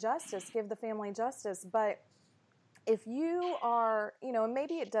family justice. But if you are,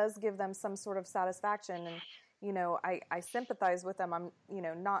 maybe it does give them some sort of satisfaction, and, I sympathize with them. I'm,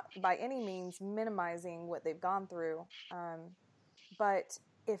 not by any means minimizing what they've gone through. But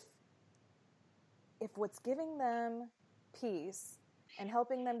if what's giving them peace and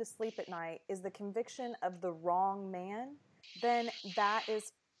helping them to sleep at night is the conviction of the wrong man, then that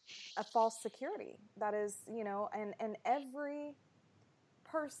is a false security. That is, and every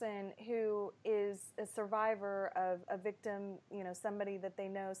person who is a survivor of a victim, somebody that they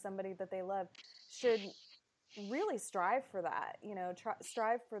know, somebody that they love, should really strive for that,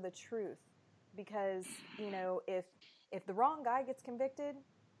 strive for the truth. Because, if the wrong guy gets convicted,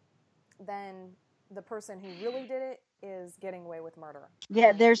 then the person who really did it is getting away with murder.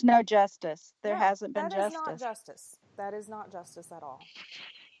 Yeah, there's no justice. There hasn't been justice. That is not justice. That is not justice at all.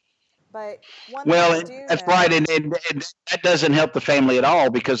 But that's right, and that doesn't help the family at all,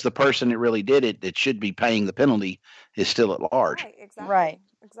 because the person that really did it, that should be paying the penalty, is still at large. Right, exactly. Right.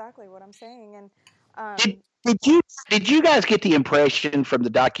 Exactly what I'm saying. And did you guys get the impression from the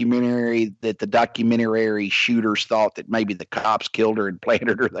documentary that the documentary shooters thought that maybe the cops killed her and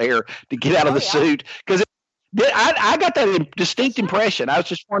planted her there to get out of the suit? Because I got that distinct impression. I was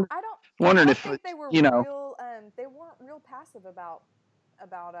just wondering if they were real. They weren't real passive about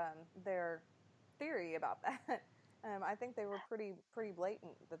their theory about that. I think they were pretty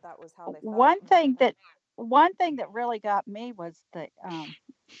blatant that was how they felt. One thing that really got me was that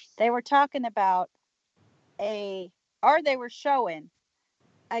they were talking about they were showing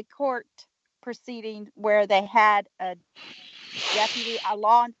a court proceeding where they had a deputy, a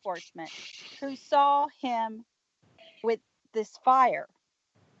law enforcement, who saw him with this fire.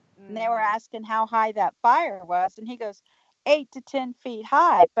 Mm-hmm. And they were asking how high that fire was, and he goes, 8 to 10 feet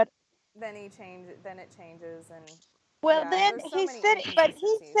high. But then it changes, and then he's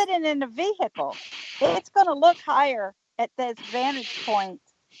sitting in a vehicle. It's going to look higher at this vantage point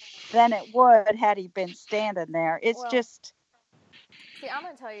than it would had he been standing there. It's just. See, I'm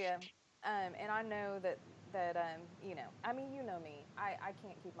going to tell you, and I know that I mean, you know me. I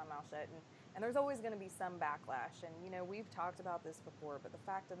can't keep my mouth shut, and there's always going to be some backlash. And we've talked about this before, but the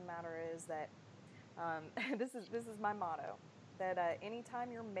fact of the matter is that this is my motto. That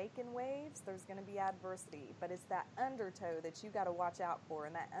anytime you're making waves, there's going to be adversity. But it's that undertow that you got to watch out for,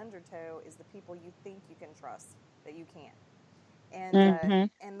 and that undertow is the people you think you can trust that you can't. And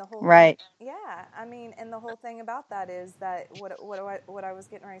and the whole right, thing, yeah. I mean, and the whole thing about that is that what I was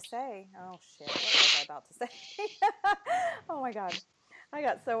getting ready to say. Oh shit! What was I about to say? Oh my god, I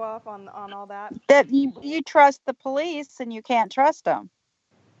got so off on all that. That you trust the police and you can't trust them.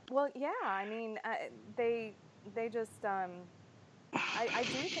 Well, yeah. I mean, they just. I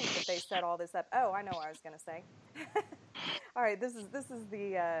do think that they set all this up. Oh, I know what I was going to say. All right, this is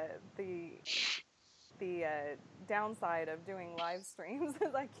the downside of doing live streams,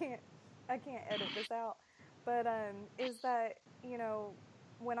 is I can't edit this out. But is that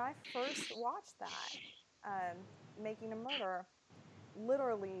when I first watched that Making a Murder,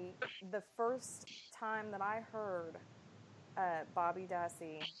 literally the first time that I heard Bobby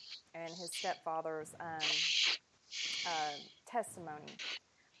Dassey and his stepfather's testimony,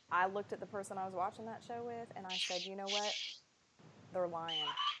 I looked at the person I was watching that show with, and I said, you know what? They're lying.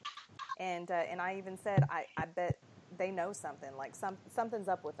 And I even said, I bet they know something. Like something's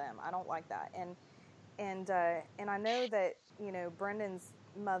up with them. I don't like that. And I know that Brendan's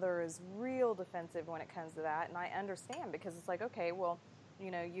mother is real defensive when it comes to that, and I understand, because it's like, okay, well,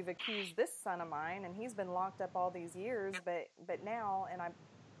 you've accused this son of mine, and he's been locked up all these years, but now, and I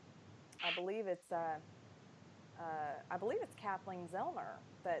believe it's Kathleen Zellner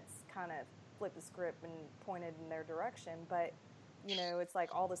that's kind of flipped the script and pointed in their direction, but it's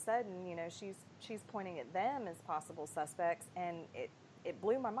like all of a sudden, she's pointing at them as possible suspects, and it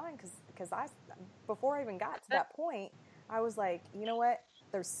blew my mind, because before I even got to that point, I was like, you know what?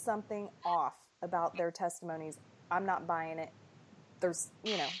 There's something off about their testimonies. I'm not buying it. There's,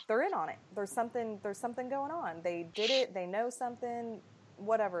 they're in on it. There's something going on. They did it. They know something,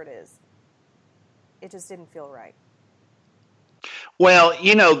 whatever it is. It just didn't feel right. Well,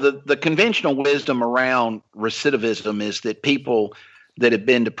 the conventional wisdom around recidivism is that people that have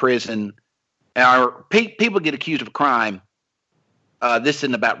been to prison people get accused of a crime. This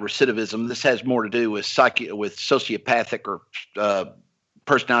isn't about recidivism. This has more to do with sociopathic or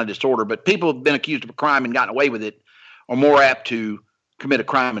personality disorder. But people have been accused of a crime and gotten away with it are more apt to commit a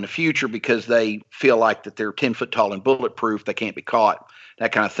crime in the future because they feel like that they're 10 foot tall and bulletproof. They can't be caught,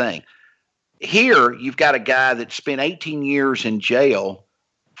 that kind of thing. Here, you've got a guy that spent 18 years in jail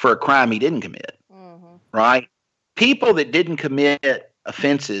for a crime he didn't commit, right? People that didn't commit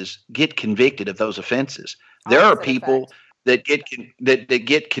offenses get convicted of those offenses. There are people that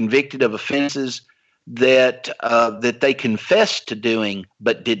get convicted of offenses that they confessed to doing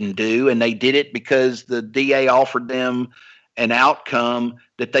but didn't do, and they did it because the DA offered them an outcome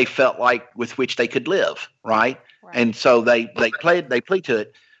that they felt like with which they could live, right? And so they plead to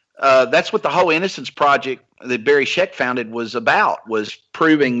it. That's what the whole Innocence Project that Barry Scheck founded was about, was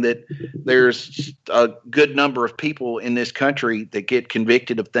proving that there's a good number of people in this country that get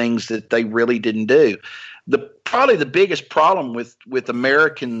convicted of things that they really didn't do. Probably the biggest problem with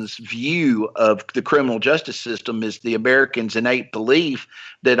Americans' view of the criminal justice system is the Americans' innate belief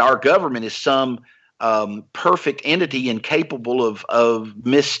that our government is some perfect entity incapable of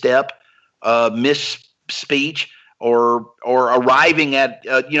misstep, misspeech, or arriving at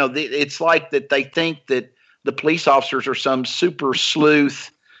it's like that they think that the police officers are some super sleuth,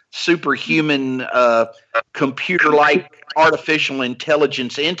 superhuman, computer-like artificial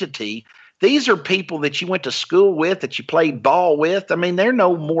intelligence entity. These are people that you went to school with, that you played ball with. I mean, they're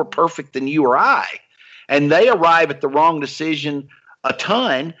no more perfect than you or I. And they arrive at the wrong decision a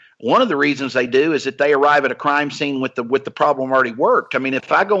ton. One of the reasons they do is that they arrive at a crime scene with the problem already worked. I mean,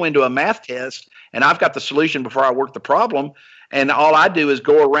 if I go into a math test and I've got the solution before I work the problem, and all I do is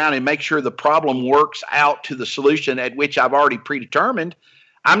go around and make sure the problem works out to the solution at which I've already predetermined,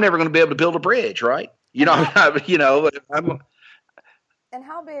 I'm never going to be able to build a bridge, right? And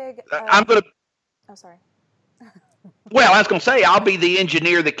how big? I'm going to. Oh, sorry. Well, I was going to say I'll be the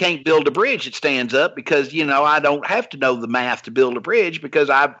engineer that can't build a bridge that stands up because I don't have to know the math to build a bridge because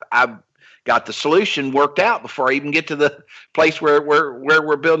I've got the solution worked out before I even get to the place where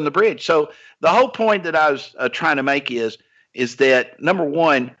we're building the bridge. So the whole point that I was trying to make is that, number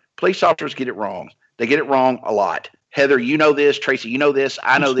one, police officers get it wrong. They get it wrong a lot. Heather, you know this. Tracy, you know this.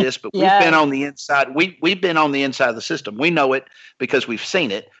 I know this. But we've been on the inside. We've been on the inside of the system. We know it because we've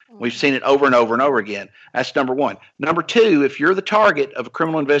seen it. We've seen it over and over and over again. That's number one. Number two, if you're the target of a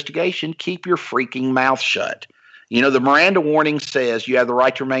criminal investigation, keep your freaking mouth shut. The Miranda warning says you have the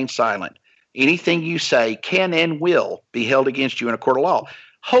right to remain silent. Anything you say can and will be held against you in a court of law.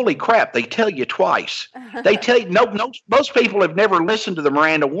 Holy crap, they tell you twice. They tell you, no, most people have never listened to the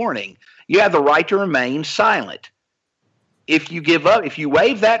Miranda warning. You have the right to remain silent. If you give up, if you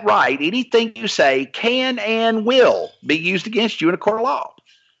waive that right, anything you say can and will be used against you in a court of law.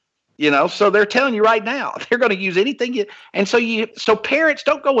 So they're telling you right now, they're going to use anything. So parents,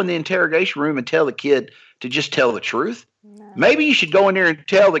 don't go in the interrogation room and tell the kid to just tell the truth. No. Maybe you should go in there and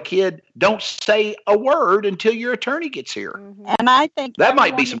tell the kid, don't say a word until your attorney gets here. Mm-hmm. And I think that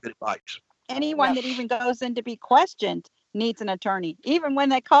might be some good advice. Anyone that even goes in to be questioned needs an attorney, even when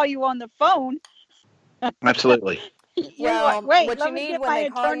they call you on the phone. Absolutely. Well, wait, what you need when they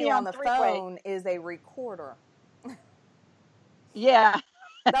call you on the phone is a recorder. Yeah.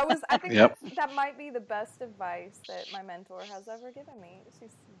 I think that might be the best advice that my mentor has ever given me. She's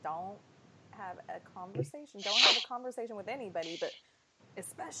don't have a conversation. Don't have a conversation with anybody, but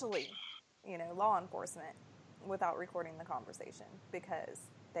especially, law enforcement, without recording the conversation because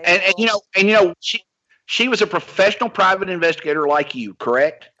she was a professional private investigator like you,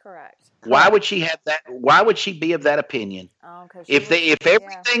 correct? Correct. Why would she have that? Why would she be of that opinion? Oh, if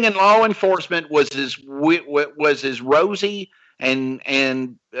everything in law enforcement was as rosy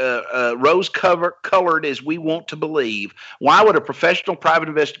and rose colored as we want to believe, why would a professional private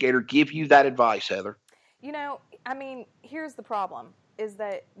investigator give you that advice, Heather? Here's the problem: is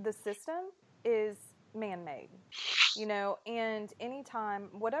that the system is man-made, and anytime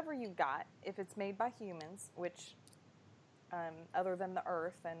whatever you've got, if it's made by humans, which other than the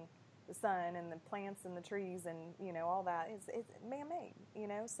earth and the sun and the plants and the trees and all that is man-made,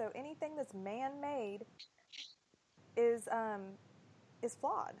 so anything that's man-made is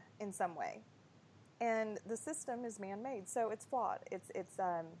flawed in some way, and the system is man-made, so it's flawed.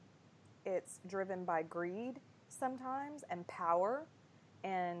 It's driven by greed, sometimes, and power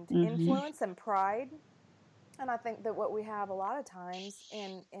and influence and pride. And I think that what we have a lot of times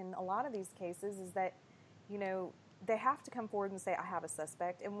in a lot of these cases is that, they have to come forward and say, I have a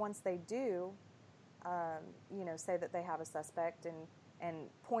suspect. And once they do, say that they have a suspect and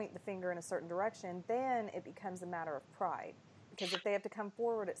point the finger in a certain direction, then it becomes a matter of pride. Because if they have to come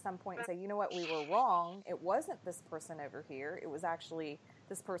forward at some point and say, you know what, we were wrong, it wasn't this person over here, it was actually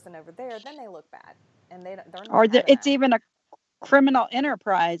this person over there, then they look bad. And they're not or it's even a criminal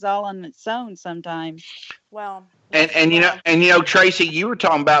enterprise all on its own sometimes. Well, and Tracy, you were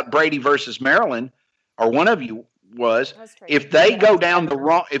talking about Brady versus Maryland, or one of you was. If they go down the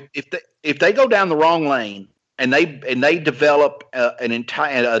wrong, if they go down the wrong lane and they develop an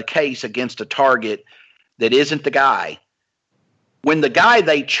entire case against a target that isn't the guy, when the guy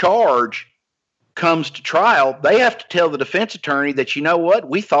they charge comes to trial, they have to tell the defense attorney that, you know what,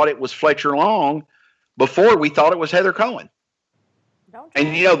 we thought it was Fletcher Long before we thought it was Heather Cohen.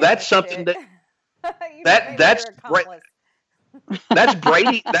 And that's something that's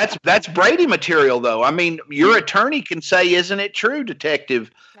Brady. That's Brady material, though. I mean, your attorney can say, "Isn't it true,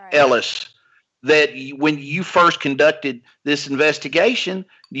 Detective Ellis, that when you first conducted this investigation,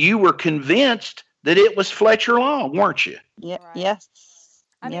 you were convinced that it was Fletcher Long, weren't you?" Yeah. Right. Yes.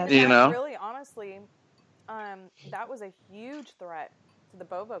 I mean, really, honestly, that was a huge threat to the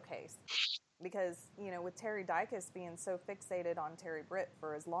Bobo case. Because, with Terry Dicus being so fixated on Terry Britt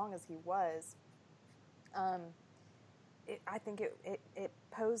for as long as he was, I think it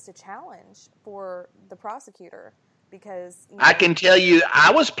posed a challenge for the prosecutor. Because I can tell you,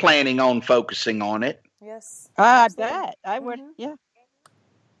 I was planning on focusing on it. Yes. I bet. I would, yeah.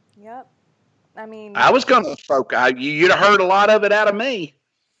 Yep. I mean, I was going to focus. You'd have heard a lot of it out of me.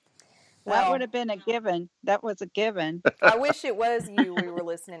 That would have been a given. That was a given. I wish it was you we were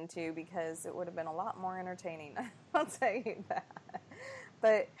listening to, because it would have been a lot more entertaining. I'll tell you that.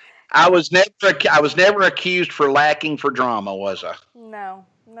 But I was never accused for lacking for drama, was I? No.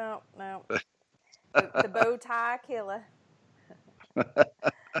 The bow tie killer.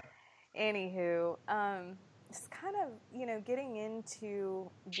 Anywho, just kind of getting into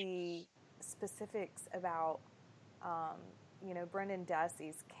the specifics about Brendan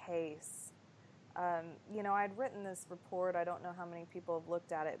Dassey's case. I'd written this report. I don't know how many people have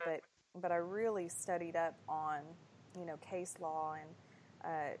looked at it, but I really studied up on, case law and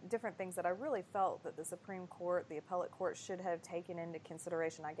different things that I really felt that the Supreme Court, the appellate court, should have taken into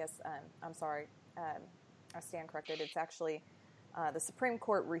consideration. I guess, I'm sorry, I stand corrected. It's actually the Supreme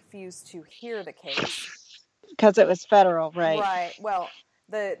Court refused to hear the case. Because it was federal, right? Right. Well,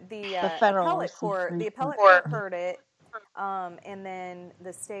 the appellate court heard it. And then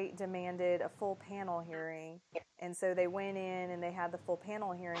the state demanded a full panel hearing, and so they went in and they had the full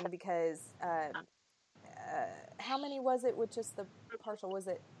panel hearing because how many was it with just the partial? Was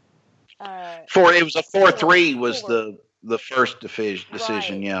it four? It was a 4-3 was the first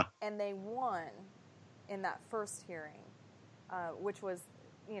decision. Right. Yeah, and they won in that first hearing, which was,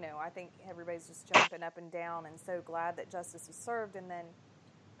 I think everybody's just jumping up and down and so glad that justice was served, and then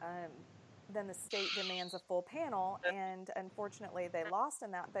the state demands a full panel, and unfortunately they lost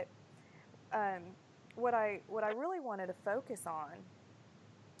in that. But what I really wanted to focus on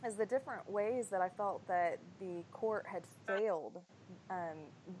is the different ways that I felt that the court had failed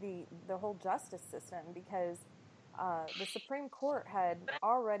the whole justice system, because the Supreme Court had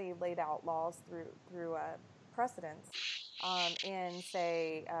already laid out laws through precedents in,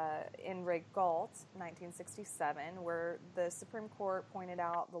 say, in Rig Galt, 1967, where the Supreme Court pointed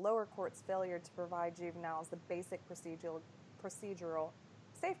out the lower court's failure to provide juveniles the basic procedural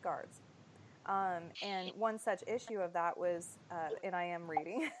safeguards. And one such issue of that was, and I am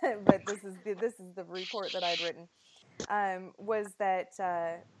reading, but this is the report that I'd written, was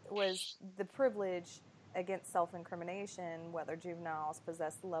the privilege against self-incrimination, whether juveniles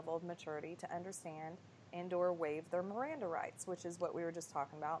possess the level of maturity to understand and or waive their Miranda rights, which is what we were just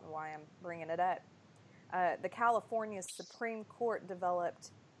talking about and why I'm bringing it up. The California Supreme Court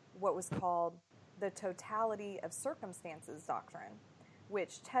developed what was called the totality of circumstances doctrine,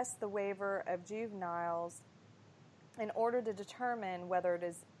 which tests the waiver of juveniles in order to determine whether it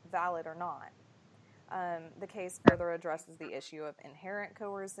is valid or not. The case further addresses the issue of inherent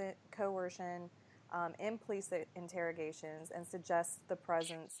coercion, implicit interrogations, and suggests the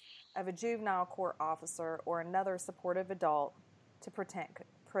presence of a juvenile court officer or another supportive adult to prevent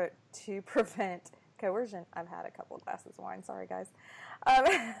coercion. I've had a couple of glasses of wine. Sorry, guys.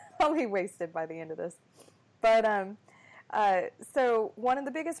 I'll be wasted by the end of this. But so one of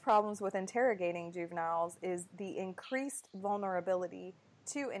the biggest problems with interrogating juveniles is the increased vulnerability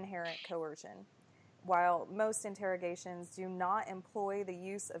to inherent coercion. while most interrogations do not employ the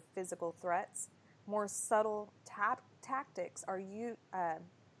use of physical threats, more subtle tactics are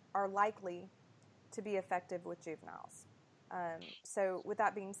likely to be effective with juveniles. So with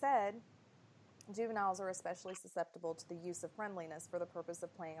that being said, juveniles are especially susceptible to the use of friendliness for the purpose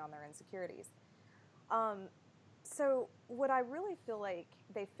of playing on their insecurities. So what I really feel like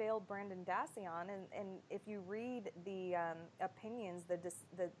they failed Brandon Dassey on, and if you read the opinions,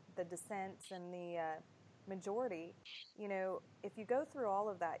 the dissents and the majority, if you go through all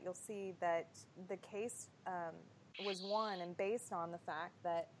of that, you'll see that the case was won and based on the fact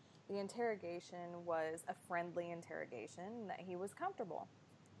that the interrogation was a friendly interrogation and that he was comfortable.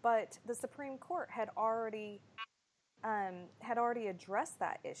 But the Supreme Court had already addressed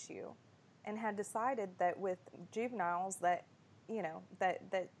that issue and had decided that with juveniles that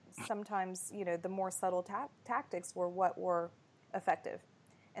sometimes the more subtle tactics were what were effective.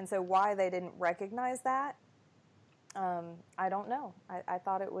 And so why they didn't recognize that, I don't know. I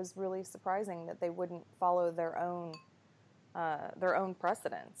thought it was really surprising that they wouldn't follow their own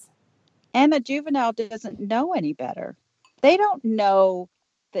precedents. And a juvenile doesn't know any better. They don't know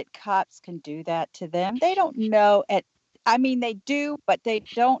that cops can do that to them. They don't know they do, but they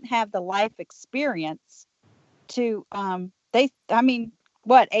don't have the life experience to, 8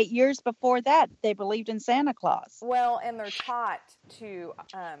 years before that, they believed in Santa Claus. Well, and they're taught to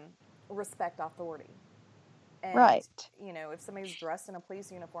respect authority. And, right. If somebody's dressed in a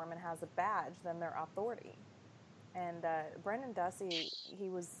police uniform and has a badge, then they're authority. And Brendan Dassey, he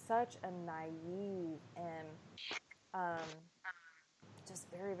was such a naive and just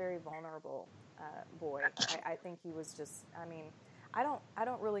very, very vulnerable boy. I think he was just. I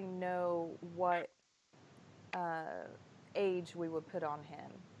don't really know what age we would put on him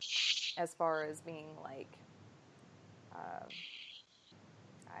as far as being like.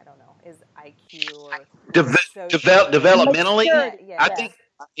 I don't know, his IQ or developmentally.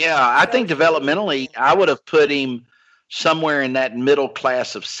 Yeah, I think developmentally, I would have put him somewhere in that middle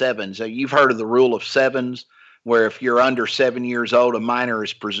class of sevens. You've heard of the rule of sevens, where if you're under 7 years old, a minor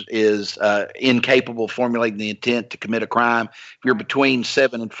is incapable of formulating the intent to commit a crime. If you're between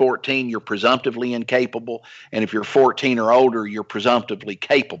 7 and 14, you're presumptively incapable, and if you're 14 or older, you're presumptively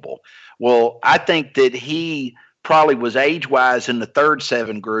capable. Well, I think that he probably was age-wise in the third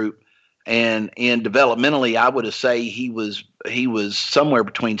 7 group, and developmentally, I would say he was somewhere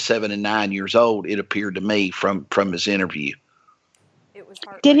between 7 and 9 years old. It appeared to me from his interview. It was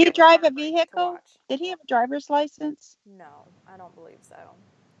hard. Did he drive a vehicle? Did he have a driver's license? No, I don't believe so.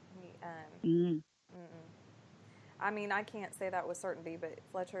 I can't say that with certainty, but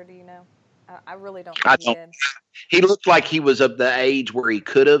Fletcher, do you know? I really don't think he did. He looked like he was of the age where he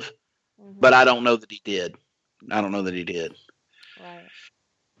could have, but I don't know that he did. Right.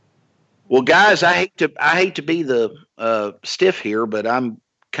 Well, guys, I hate to be the stiff here, but I'm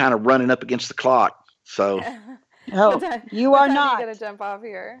kind of running up against the clock. So, you are not going to jump off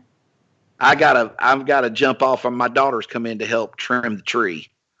here. I've got to jump off, and my daughter's come in to help trim the tree.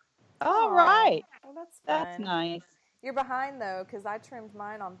 All right. Well, that's nice. You're behind though, because I trimmed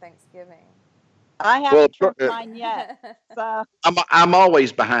mine on Thanksgiving. I haven't trimmed mine yet. So I'm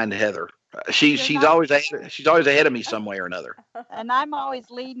always behind Heather. She's always ahead of me some way or another. And I'm always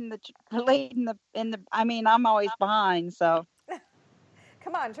I'm always behind. So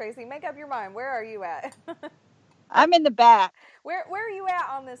come on, Tracy, make up your mind. Where are you at? I'm in the back. Where are you at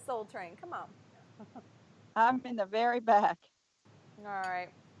on this soul train? Come on. I'm in the very back. All right.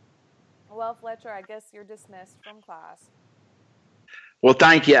 Well, Fletcher, I guess you're dismissed from class. Well,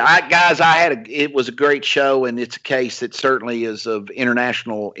 thank you. It was a great show, and it's a case that certainly is of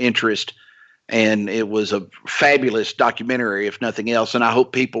international interest, and it was a fabulous documentary, if nothing else, and I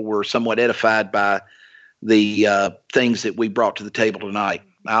hope people were somewhat edified by the things that we brought to the table tonight.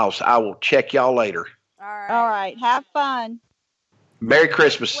 I will check y'all later. All right. Have fun. Merry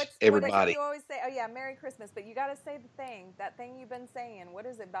Christmas, everybody. You always say, oh yeah, Merry Christmas, but you got to say that thing you've been saying. What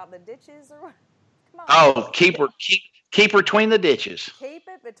is it, about the ditches or what? Come on. Oh, keep her between the ditches. Keep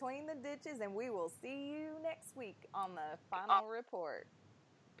it between the ditches, and we will see you next week on the final report.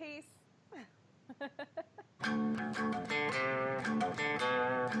 Peace.